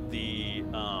got the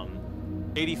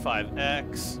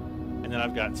 85X, and then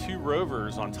I've got 2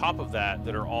 rovers on top of that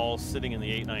that are all sitting in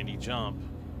the 890 jump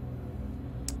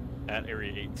at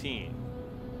Area 18.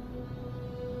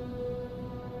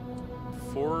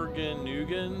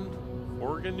 Forganugan?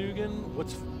 Forganugan?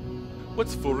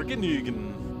 What's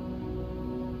Forganugan?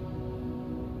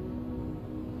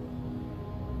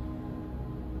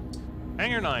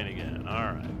 Hangar 9 again.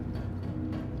 All right.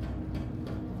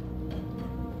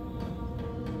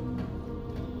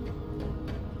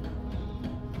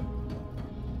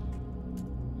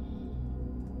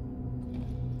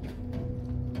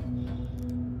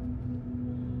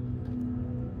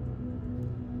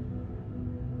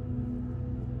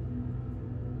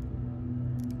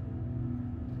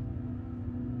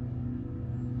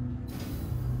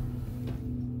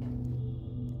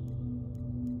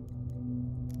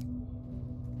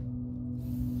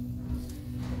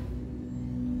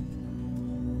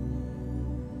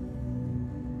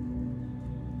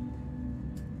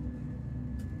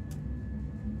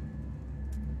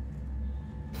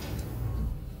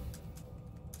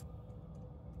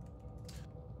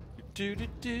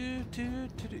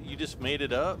 You just made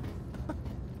it up?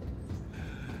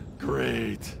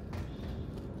 Great.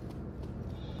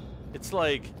 It's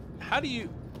like, how do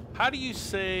you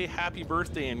say happy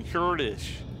birthday in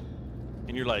Kurdish?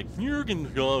 And you're like,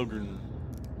 Jürgen.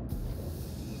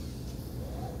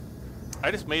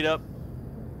 I just made up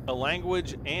a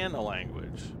language and a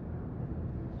language.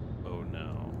 Oh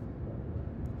no.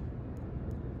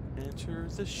 Enter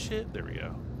the shit. There we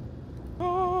go.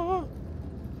 Ah.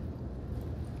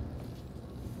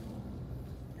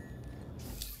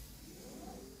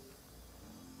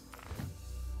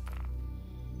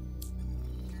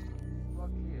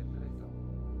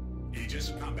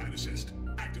 Aegis Combat Assist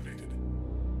activated.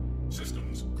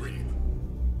 Systems green.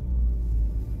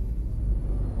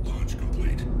 Launch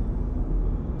complete.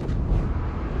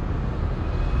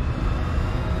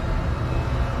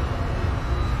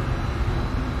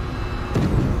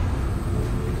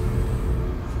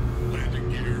 Landing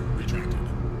gear retracted.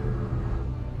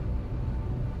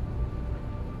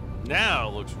 Now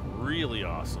it looks really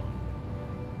awesome.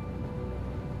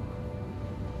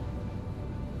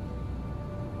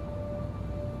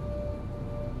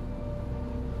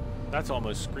 That's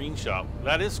almost screenshot.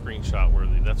 That is screenshot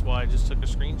worthy. That's why I just took a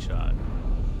screenshot.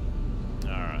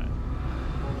 All right.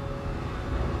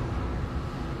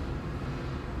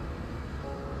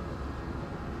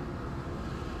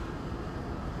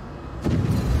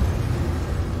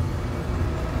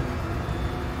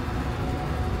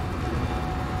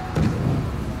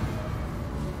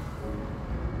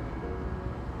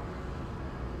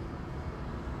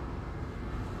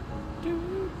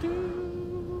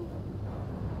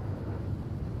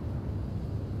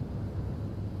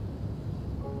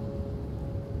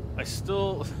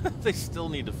 They still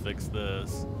need to fix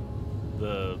this.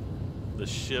 The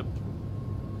ship,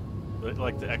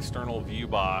 like the external view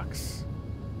box,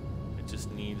 it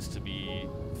just needs to be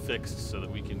fixed so that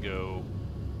we can go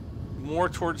more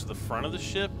towards the front of the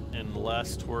ship and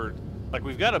less toward, like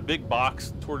we've got a big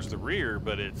box towards the rear,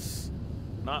 but it's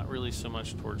not really so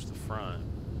much towards the front.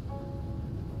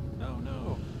 Oh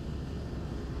no.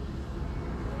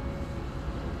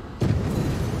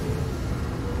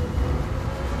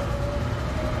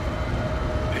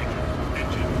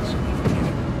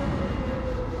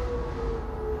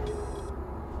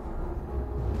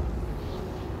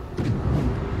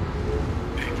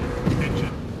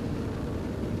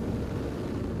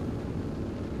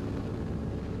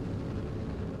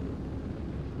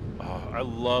 I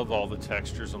love all the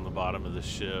textures on the bottom of the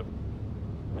ship.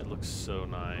 It looks so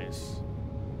nice.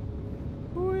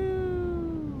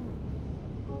 Woo!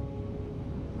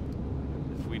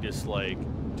 If we just like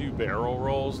do barrel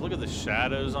rolls, look at the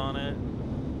shadows on it.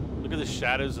 Look at the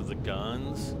shadows of the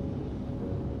guns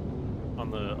on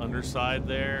the underside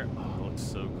there. Oh, it looks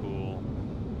so cool.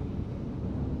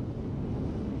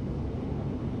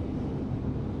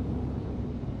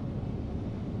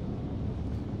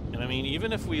 I mean,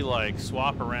 even if we like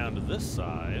swap around to this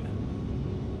side,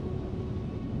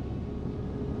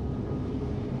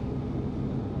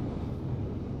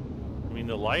 I mean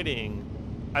the lighting,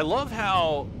 I love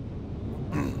how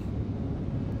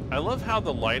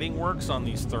the lighting works on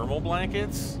these thermal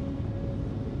blankets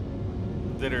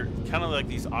that are kind of like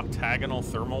these octagonal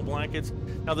thermal blankets.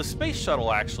 Now the space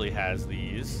shuttle actually has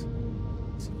these.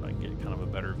 Let's see if I can get kind of a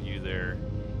better view there.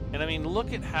 And I mean,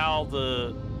 look at how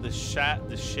the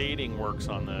shading works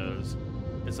on those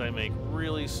as I make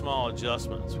really small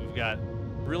adjustments. We've got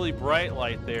really bright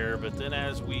light there, but then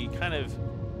as we kind of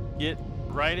get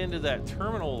right into that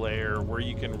terminal layer where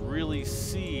you can really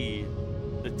see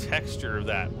the texture of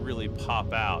that really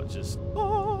pop out, just,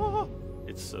 oh,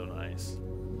 it's so nice.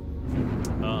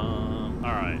 All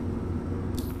right.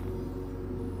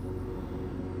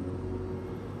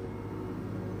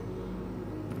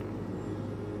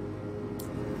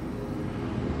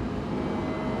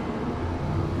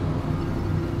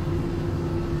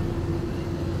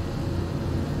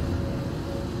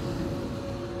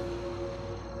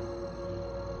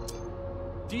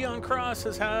 Dion Cross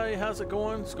says, hi, how's it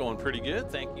going? It's going pretty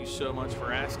good. Thank you so much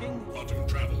for asking. Quantum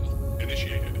travel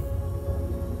initiated.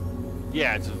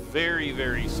 Yeah, it's very,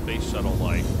 very space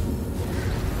shuttle-like.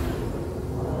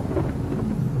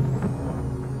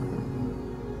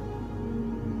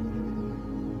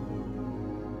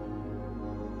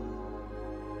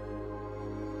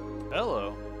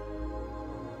 Hello.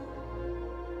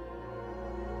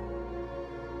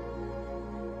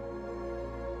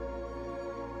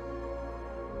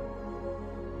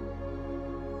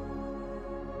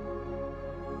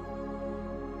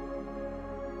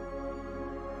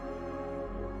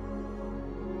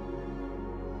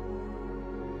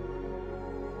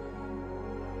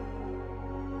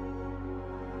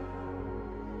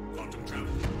 Quantum travel.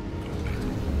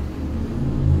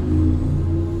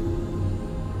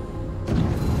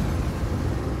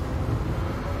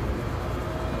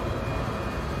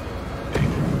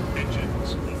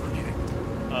 Engines overheating.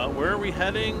 Where are we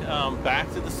heading?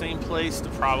 Back to the same place to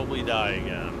probably die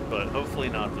again, but hopefully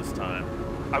not this time.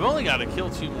 I've only got to kill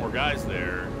 2 more guys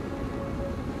there.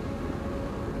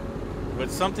 But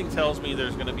something tells me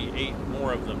there's going to be 8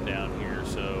 more of them down here,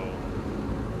 so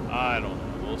I don't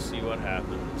know. We'll see what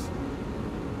happens.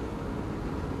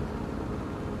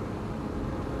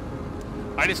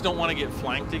 I just don't want to get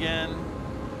flanked again.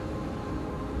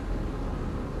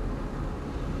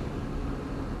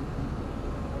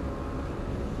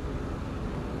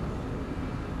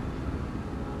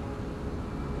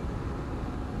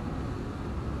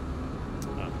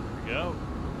 There we go.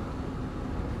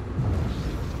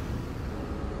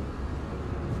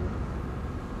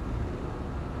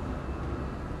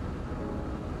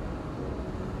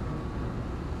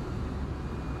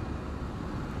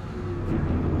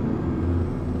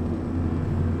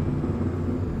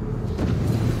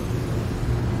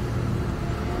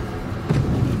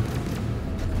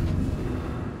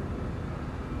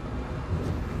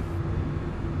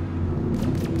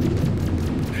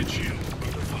 Head shield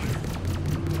under fire.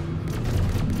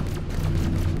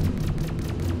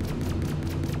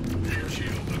 Rear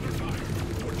shield under fire.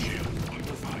 Port shield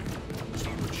under fire.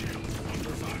 Starboard shield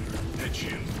under fire. Head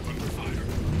shield under fire.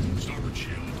 Starboard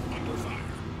shield under fire.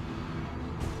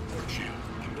 Port shield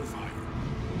under fire.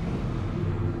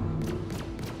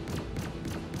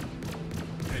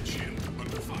 Head shield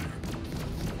under fire.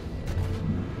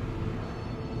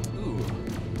 Ooh.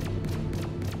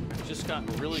 I've just gotten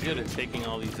really good at taking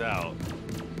all these out.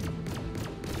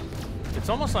 It's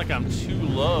almost like I'm too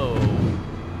low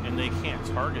and they can't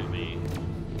target me.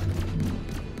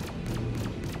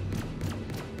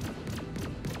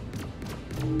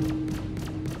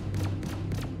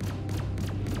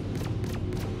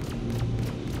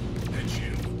 Head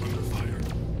shield under fire.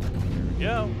 There we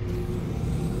go.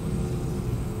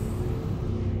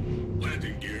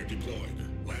 Landing gear deployed.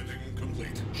 Landing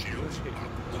complete. Shields up.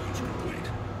 Launch complete.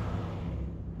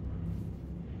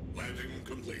 Landing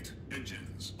complete.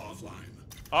 Engines offline.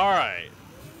 All right.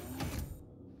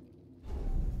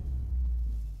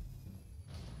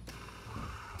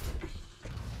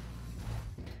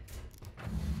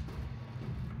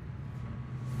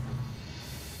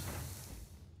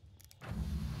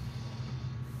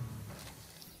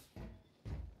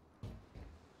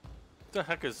 What the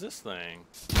heck is this thing?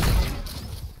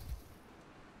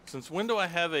 Since when do I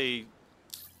have a...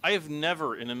 I have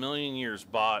never in a million years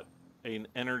bought an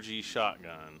energy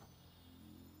shotgun.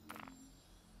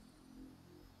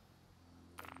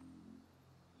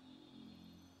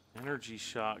 Energy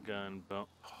shotgun... Oh.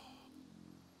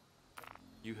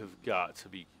 You have got to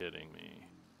be kidding me.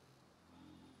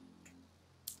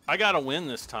 I gotta win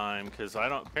this time, because I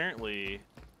don't... Apparently...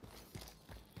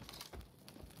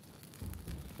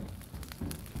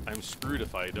 I'm screwed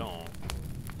if I don't.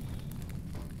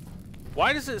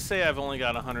 Why does it say I've only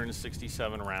got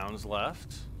 167 rounds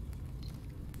left?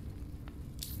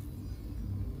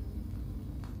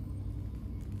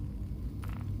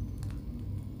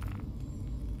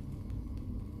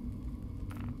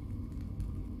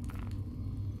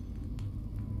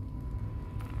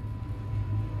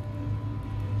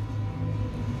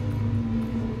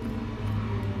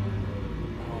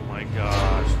 Oh my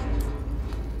gosh.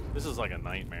 This is like a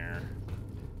nightmare.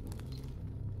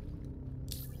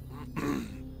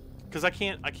 Because I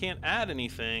can't add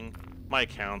anything. My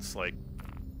account's like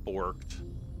borked.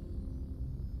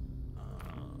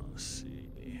 Let's see.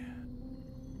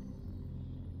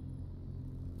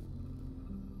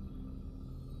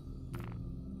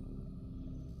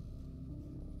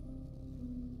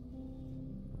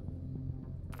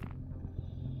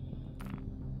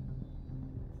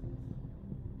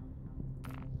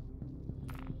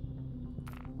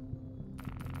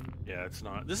 Yeah, it's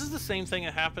not. This is the same thing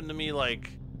that happened to me like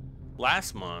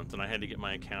last month, and I had to get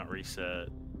my account reset.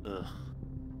 Ugh.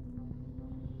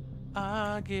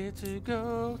 I get to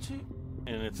go to...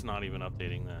 And it's not even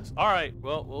updating this. Alright,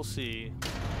 well, we'll see.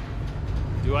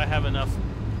 Do I have enough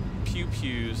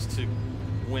pew-pews to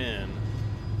win?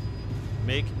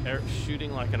 Make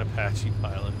shooting like an Apache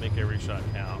pilot. Make every shot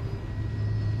count.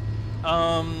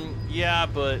 Yeah,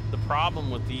 but the problem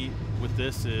with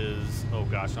this is... Oh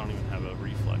gosh, I don't even have a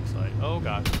reflex sight. Oh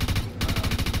gosh.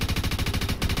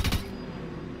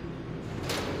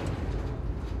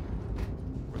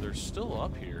 Well, they're still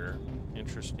up here,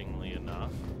 interestingly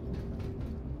enough.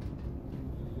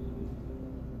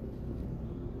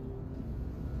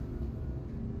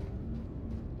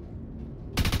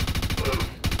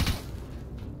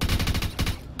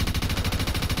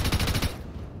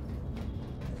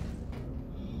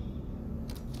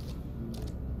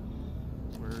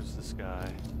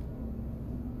 Guy.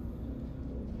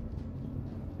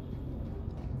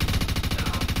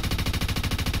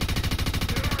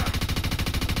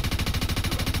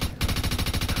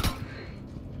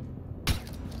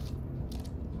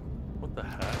 What the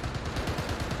heck?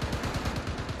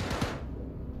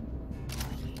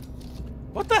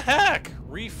 What the heck?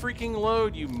 Re-freaking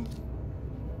load, you...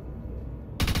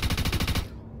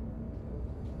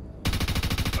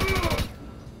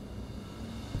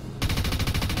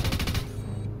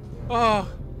 Oh,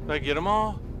 did I get them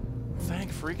all?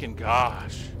 Thank freaking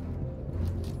gosh.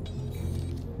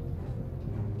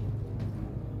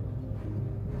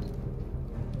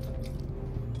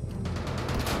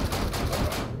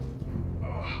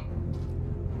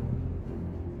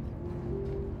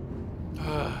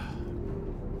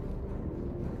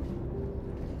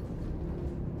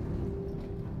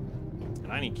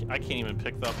 And I can't even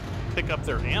pick up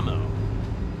their ammo.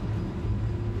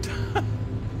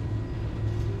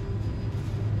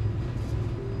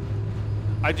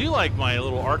 I do like my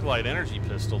little Arclight energy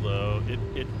pistol, though.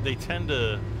 They tend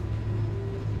to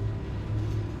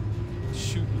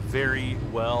shoot very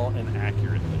well and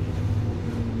accurately.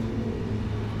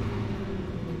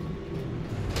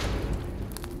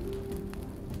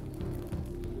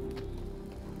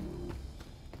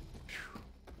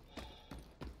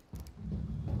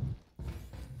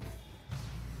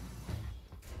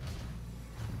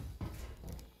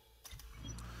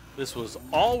 This was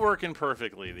all working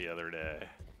perfectly the other day.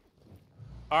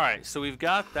 Alright, so we've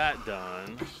got that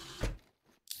done.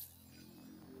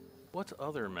 What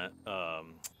other I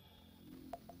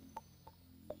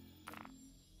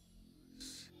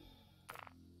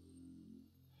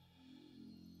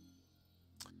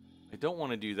don't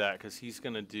want to do that because he's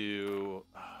going to do...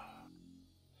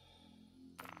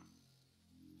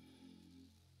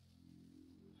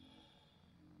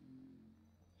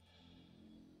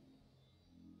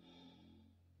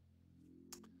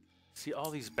 See,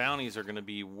 all these bounties are going to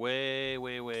be way,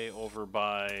 way, way over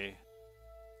by...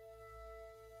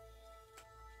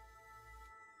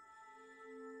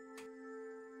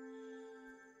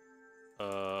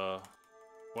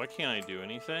 Why can't I do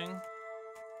anything?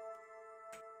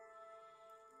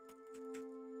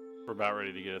 We're about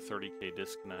ready to get a 30K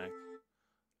disconnect.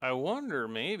 I wonder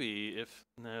maybe if...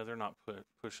 No, they're not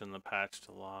pushing the patch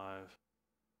to live.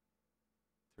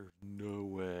 There's no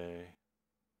way.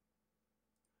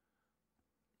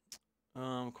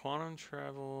 Quantum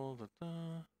travel.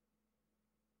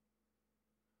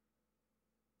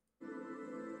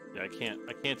 Yeah, I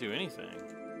can't do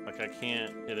anything. Like, I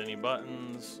can't hit any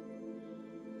buttons.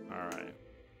 Alright.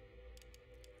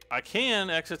 I can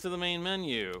exit to the main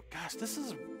menu. Gosh, this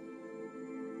is...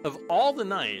 Of all the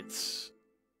nights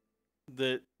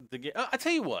that the game... I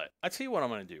tell you what I'm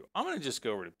going to do. I'm going to just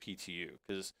go over to PTU,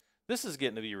 because this is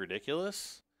getting to be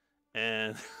ridiculous.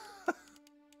 And...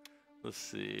 Let's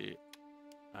see.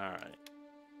 Alright.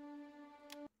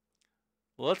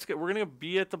 We're gonna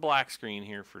be at the black screen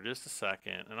here for just a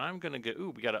second, and I'm gonna go.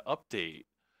 Ooh, we got to update.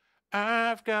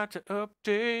 I've got to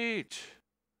update.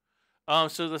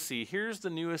 So let's see. Here's the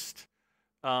newest.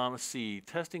 Let's see.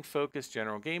 Testing focus,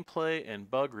 general gameplay,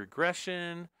 and bug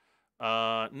regression.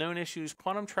 Known issues.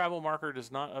 Quantum travel marker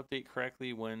does not update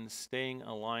correctly when staying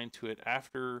aligned to it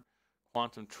after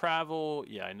quantum travel.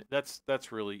 Yeah,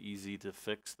 that's really easy to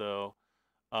fix though.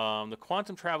 The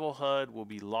quantum travel HUD will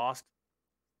be lost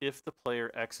if the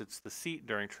player exits the seat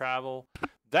during travel.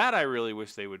 That I really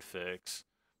wish they would fix.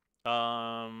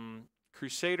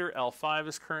 Crusader L5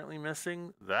 is currently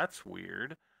missing. That's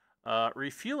weird.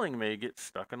 Refueling may get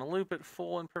stuck in a loop at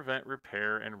full and prevent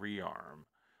repair and rearm.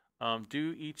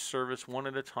 Do each service one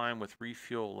at a time with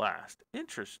refuel last.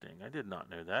 Interesting. I did not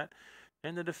know that.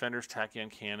 And the defender's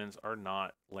tachyon cannons are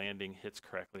not landing hits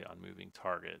correctly on moving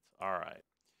targets. All right.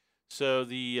 So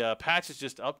the patch is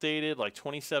just updated, like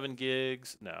 27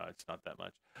 gigs. No, it's not that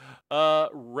much.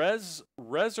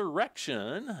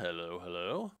 Resurrection. Hello,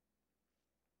 hello.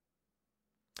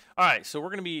 All right, so we're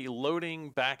going to be loading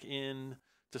back in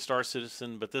to Star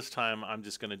Citizen, but this time I'm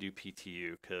just going to do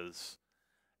PTU because,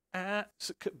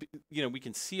 you know, we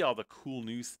can see all the cool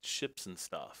new ships and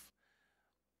stuff.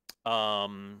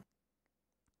 The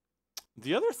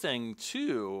other thing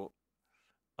too,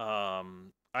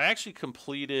 I actually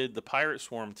completed the Pirate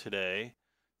Swarm today,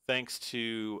 thanks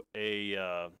to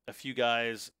a few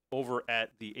guys over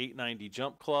at the 890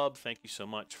 Jump Club. Thank you so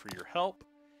much for your help.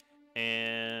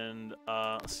 And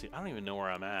let's see, I don't even know where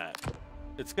I'm at.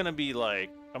 It's gonna be like,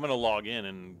 I'm gonna log in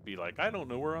and be like, I don't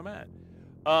know where I'm at.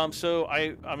 So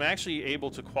I'm actually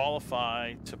able to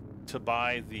qualify to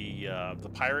buy the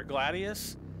Pirate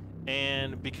Gladius,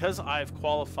 and because I've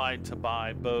qualified to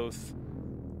buy both,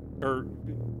 or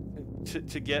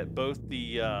to get both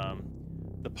the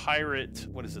Pirate,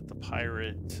 what is it, the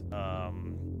Pirate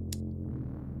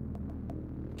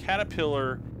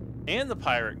Caterpillar and the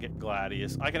Pirate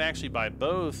Gladius, I can actually buy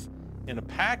both in a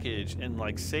package and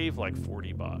like save like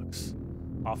 40 bucks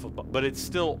off of, but it's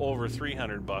still over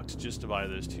 300 bucks just to buy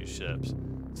those two ships.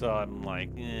 So I'm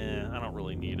like, I don't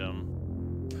really need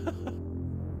them.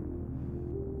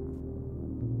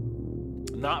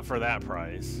 Not for that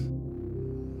price.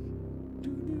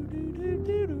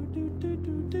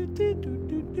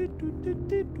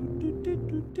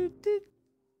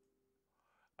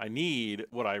 I need,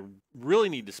 what I really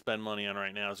need to spend money on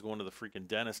right now is going to the freaking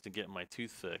dentist to get my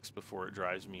tooth fixed before it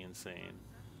drives me insane.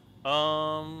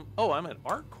 Oh, I'm at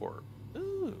Art Corp.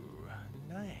 Ooh,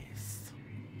 nice.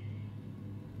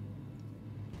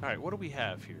 All right, what do we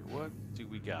have here? What do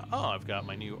we got? Oh, I've got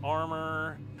my new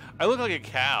armor. I look like a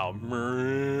cow.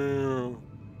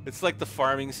 It's like the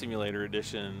Farming Simulator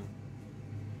edition.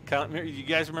 You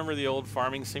guys remember the old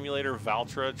Farming Simulator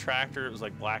Valtra tractor? It was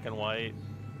like black and white.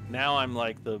 Now I'm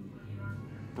like the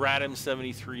Bradham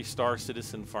 73 Star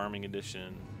Citizen Farming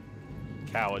Edition,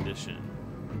 Cow Edition,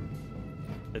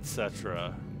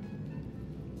 etc.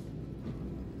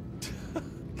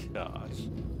 Gosh.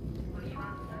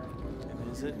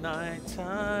 And is it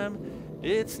nighttime?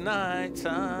 It's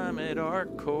nighttime at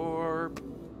Art Corp.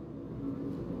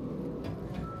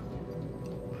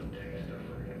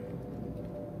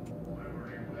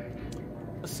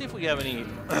 Let's see if we have any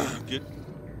good...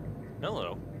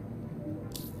 Hello.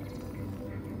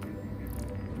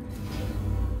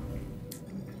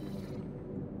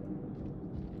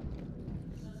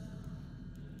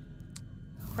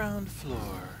 Ground floor.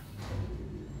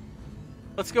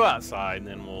 Let's go outside and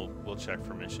then we'll check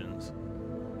for missions.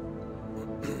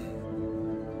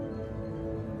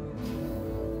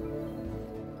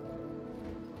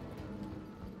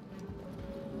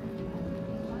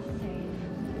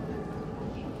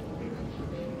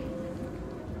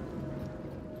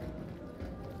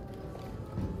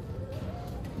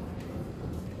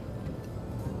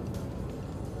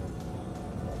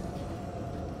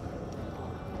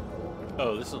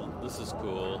 Oh, this is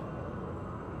cool.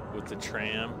 With the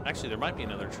tram. Actually, there might be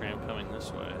another tram coming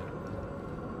this way.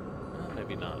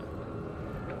 Maybe not.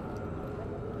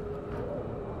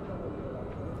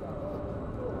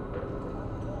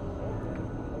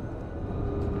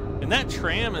 And that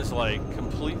tram is like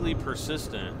completely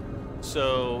persistent.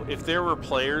 So if there were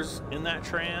players in that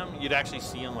tram, you'd actually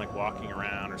see them like walking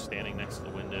around or standing next to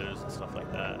the windows and stuff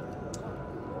like that.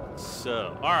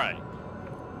 So, all right.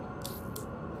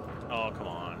 Oh, come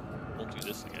on. We'll do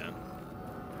this again.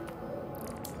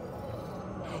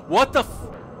 What the f...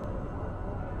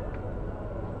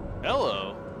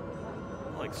 Hello?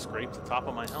 I, like, scraped the top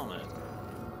of my helmet.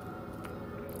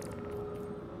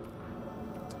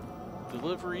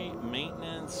 Delivery,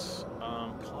 maintenance,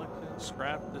 collecting,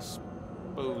 scrap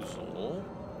disposal,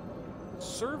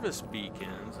 service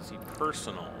beacons, is he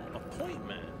personal,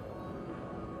 appointment,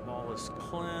 Wallace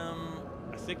Clem,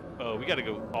 I think, oh, we gotta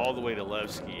go all the way to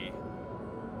Levski.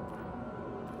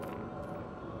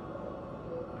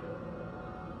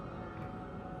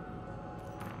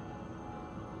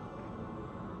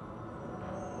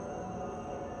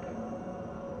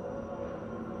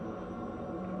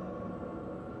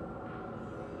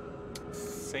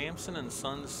 Samson and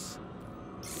Sons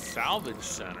Salvage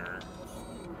Center.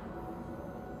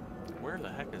 Where the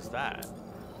heck is that?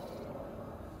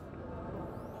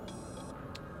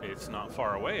 It's not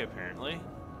far away, apparently.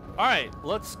 All right,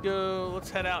 let's go. Let's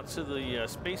head out to the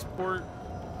spaceport.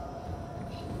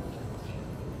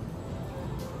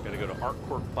 Got to go to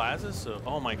Artcorp Plaza. So,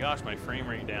 oh my gosh, my frame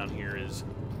rate down here is.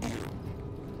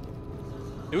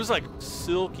 It was like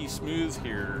silky smooth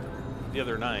here the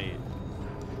other night.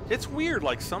 It's weird,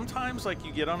 like sometimes like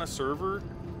you get on a server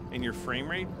and your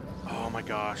frame rate, oh my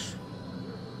gosh.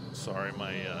 Sorry,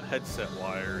 my headset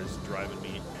wire is driving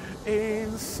me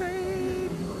insane.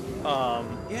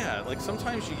 Yeah, like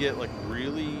sometimes you get like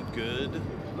really good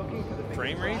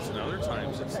frame rates and other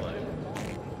times it's like,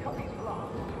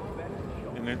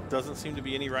 and there doesn't seem to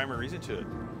be any rhyme or reason to it.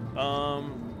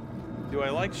 Do I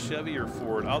like Chevy or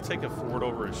Ford? I'll take a Ford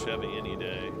over a Chevy any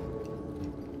day.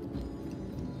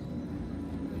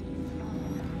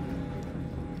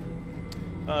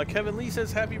 Kevin Lee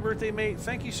says, happy birthday, mate.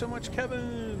 Thank you so much,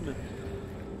 Kevin.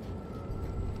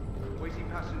 Waiting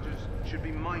passengers should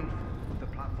be mindful of the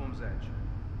platform's edge.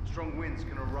 Strong winds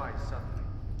can arise suddenly.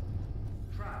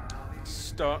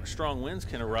 Strong winds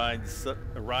can arise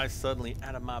suddenly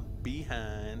out of my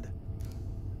behind.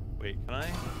 Wait, can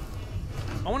I?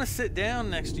 I want to sit down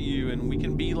next to you and we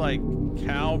can be like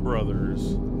cow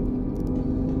brothers.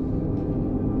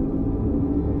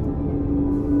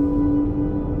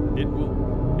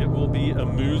 It will be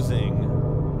amusing.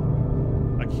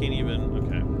 I can't even,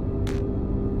 okay.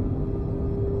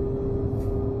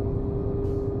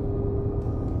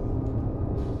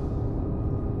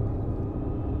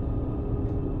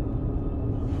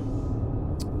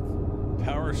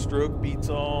 Power stroke beats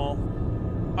all.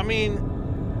 I mean,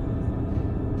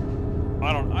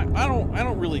 I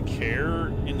don't really care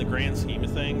in the grand scheme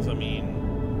of things. I mean,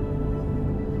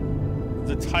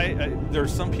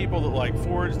 there's some people that like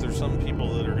Fords, there's some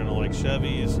people that are gonna like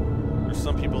Chevys, there's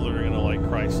some people that are gonna like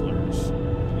Chryslers.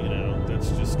 You know, that's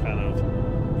just kind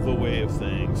of the way of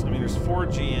things. I mean, there's Ford,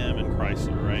 GM, and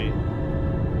Chrysler, right?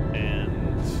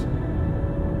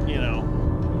 And you know,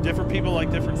 different people like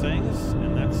different things,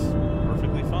 and that's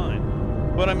perfectly fine.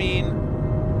 But I mean,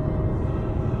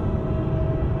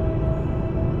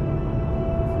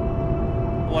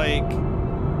 like,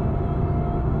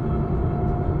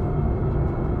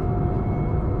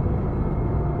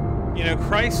 you know,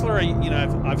 Chrysler, you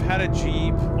know, I've had a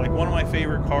Jeep. Like, one of my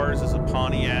favorite cars is a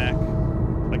Pontiac,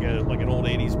 like an old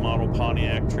 80s model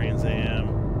Pontiac Trans Am.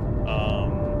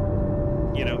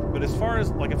 You know, but as far as,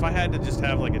 like, if I had to just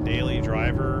have, like, a daily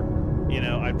driver, you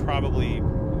know, I'd probably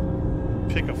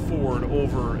pick a Ford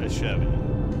over a Chevy,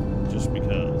 just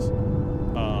because.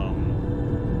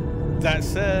 That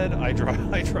said, I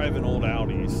drive an old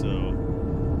Audi, so.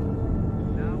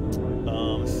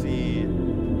 Let's see.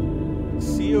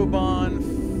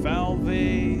 Siobhan Falve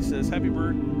says, happy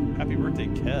birthday,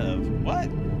 Kev. What?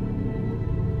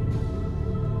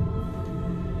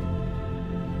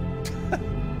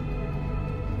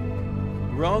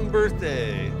 Wrong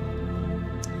birthday.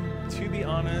 To be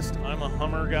honest, I'm a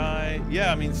Hummer guy.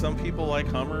 Yeah, I mean, some people like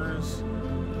Hummers.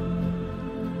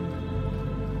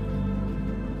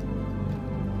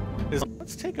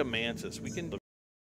 Let's take a Mantis. We can.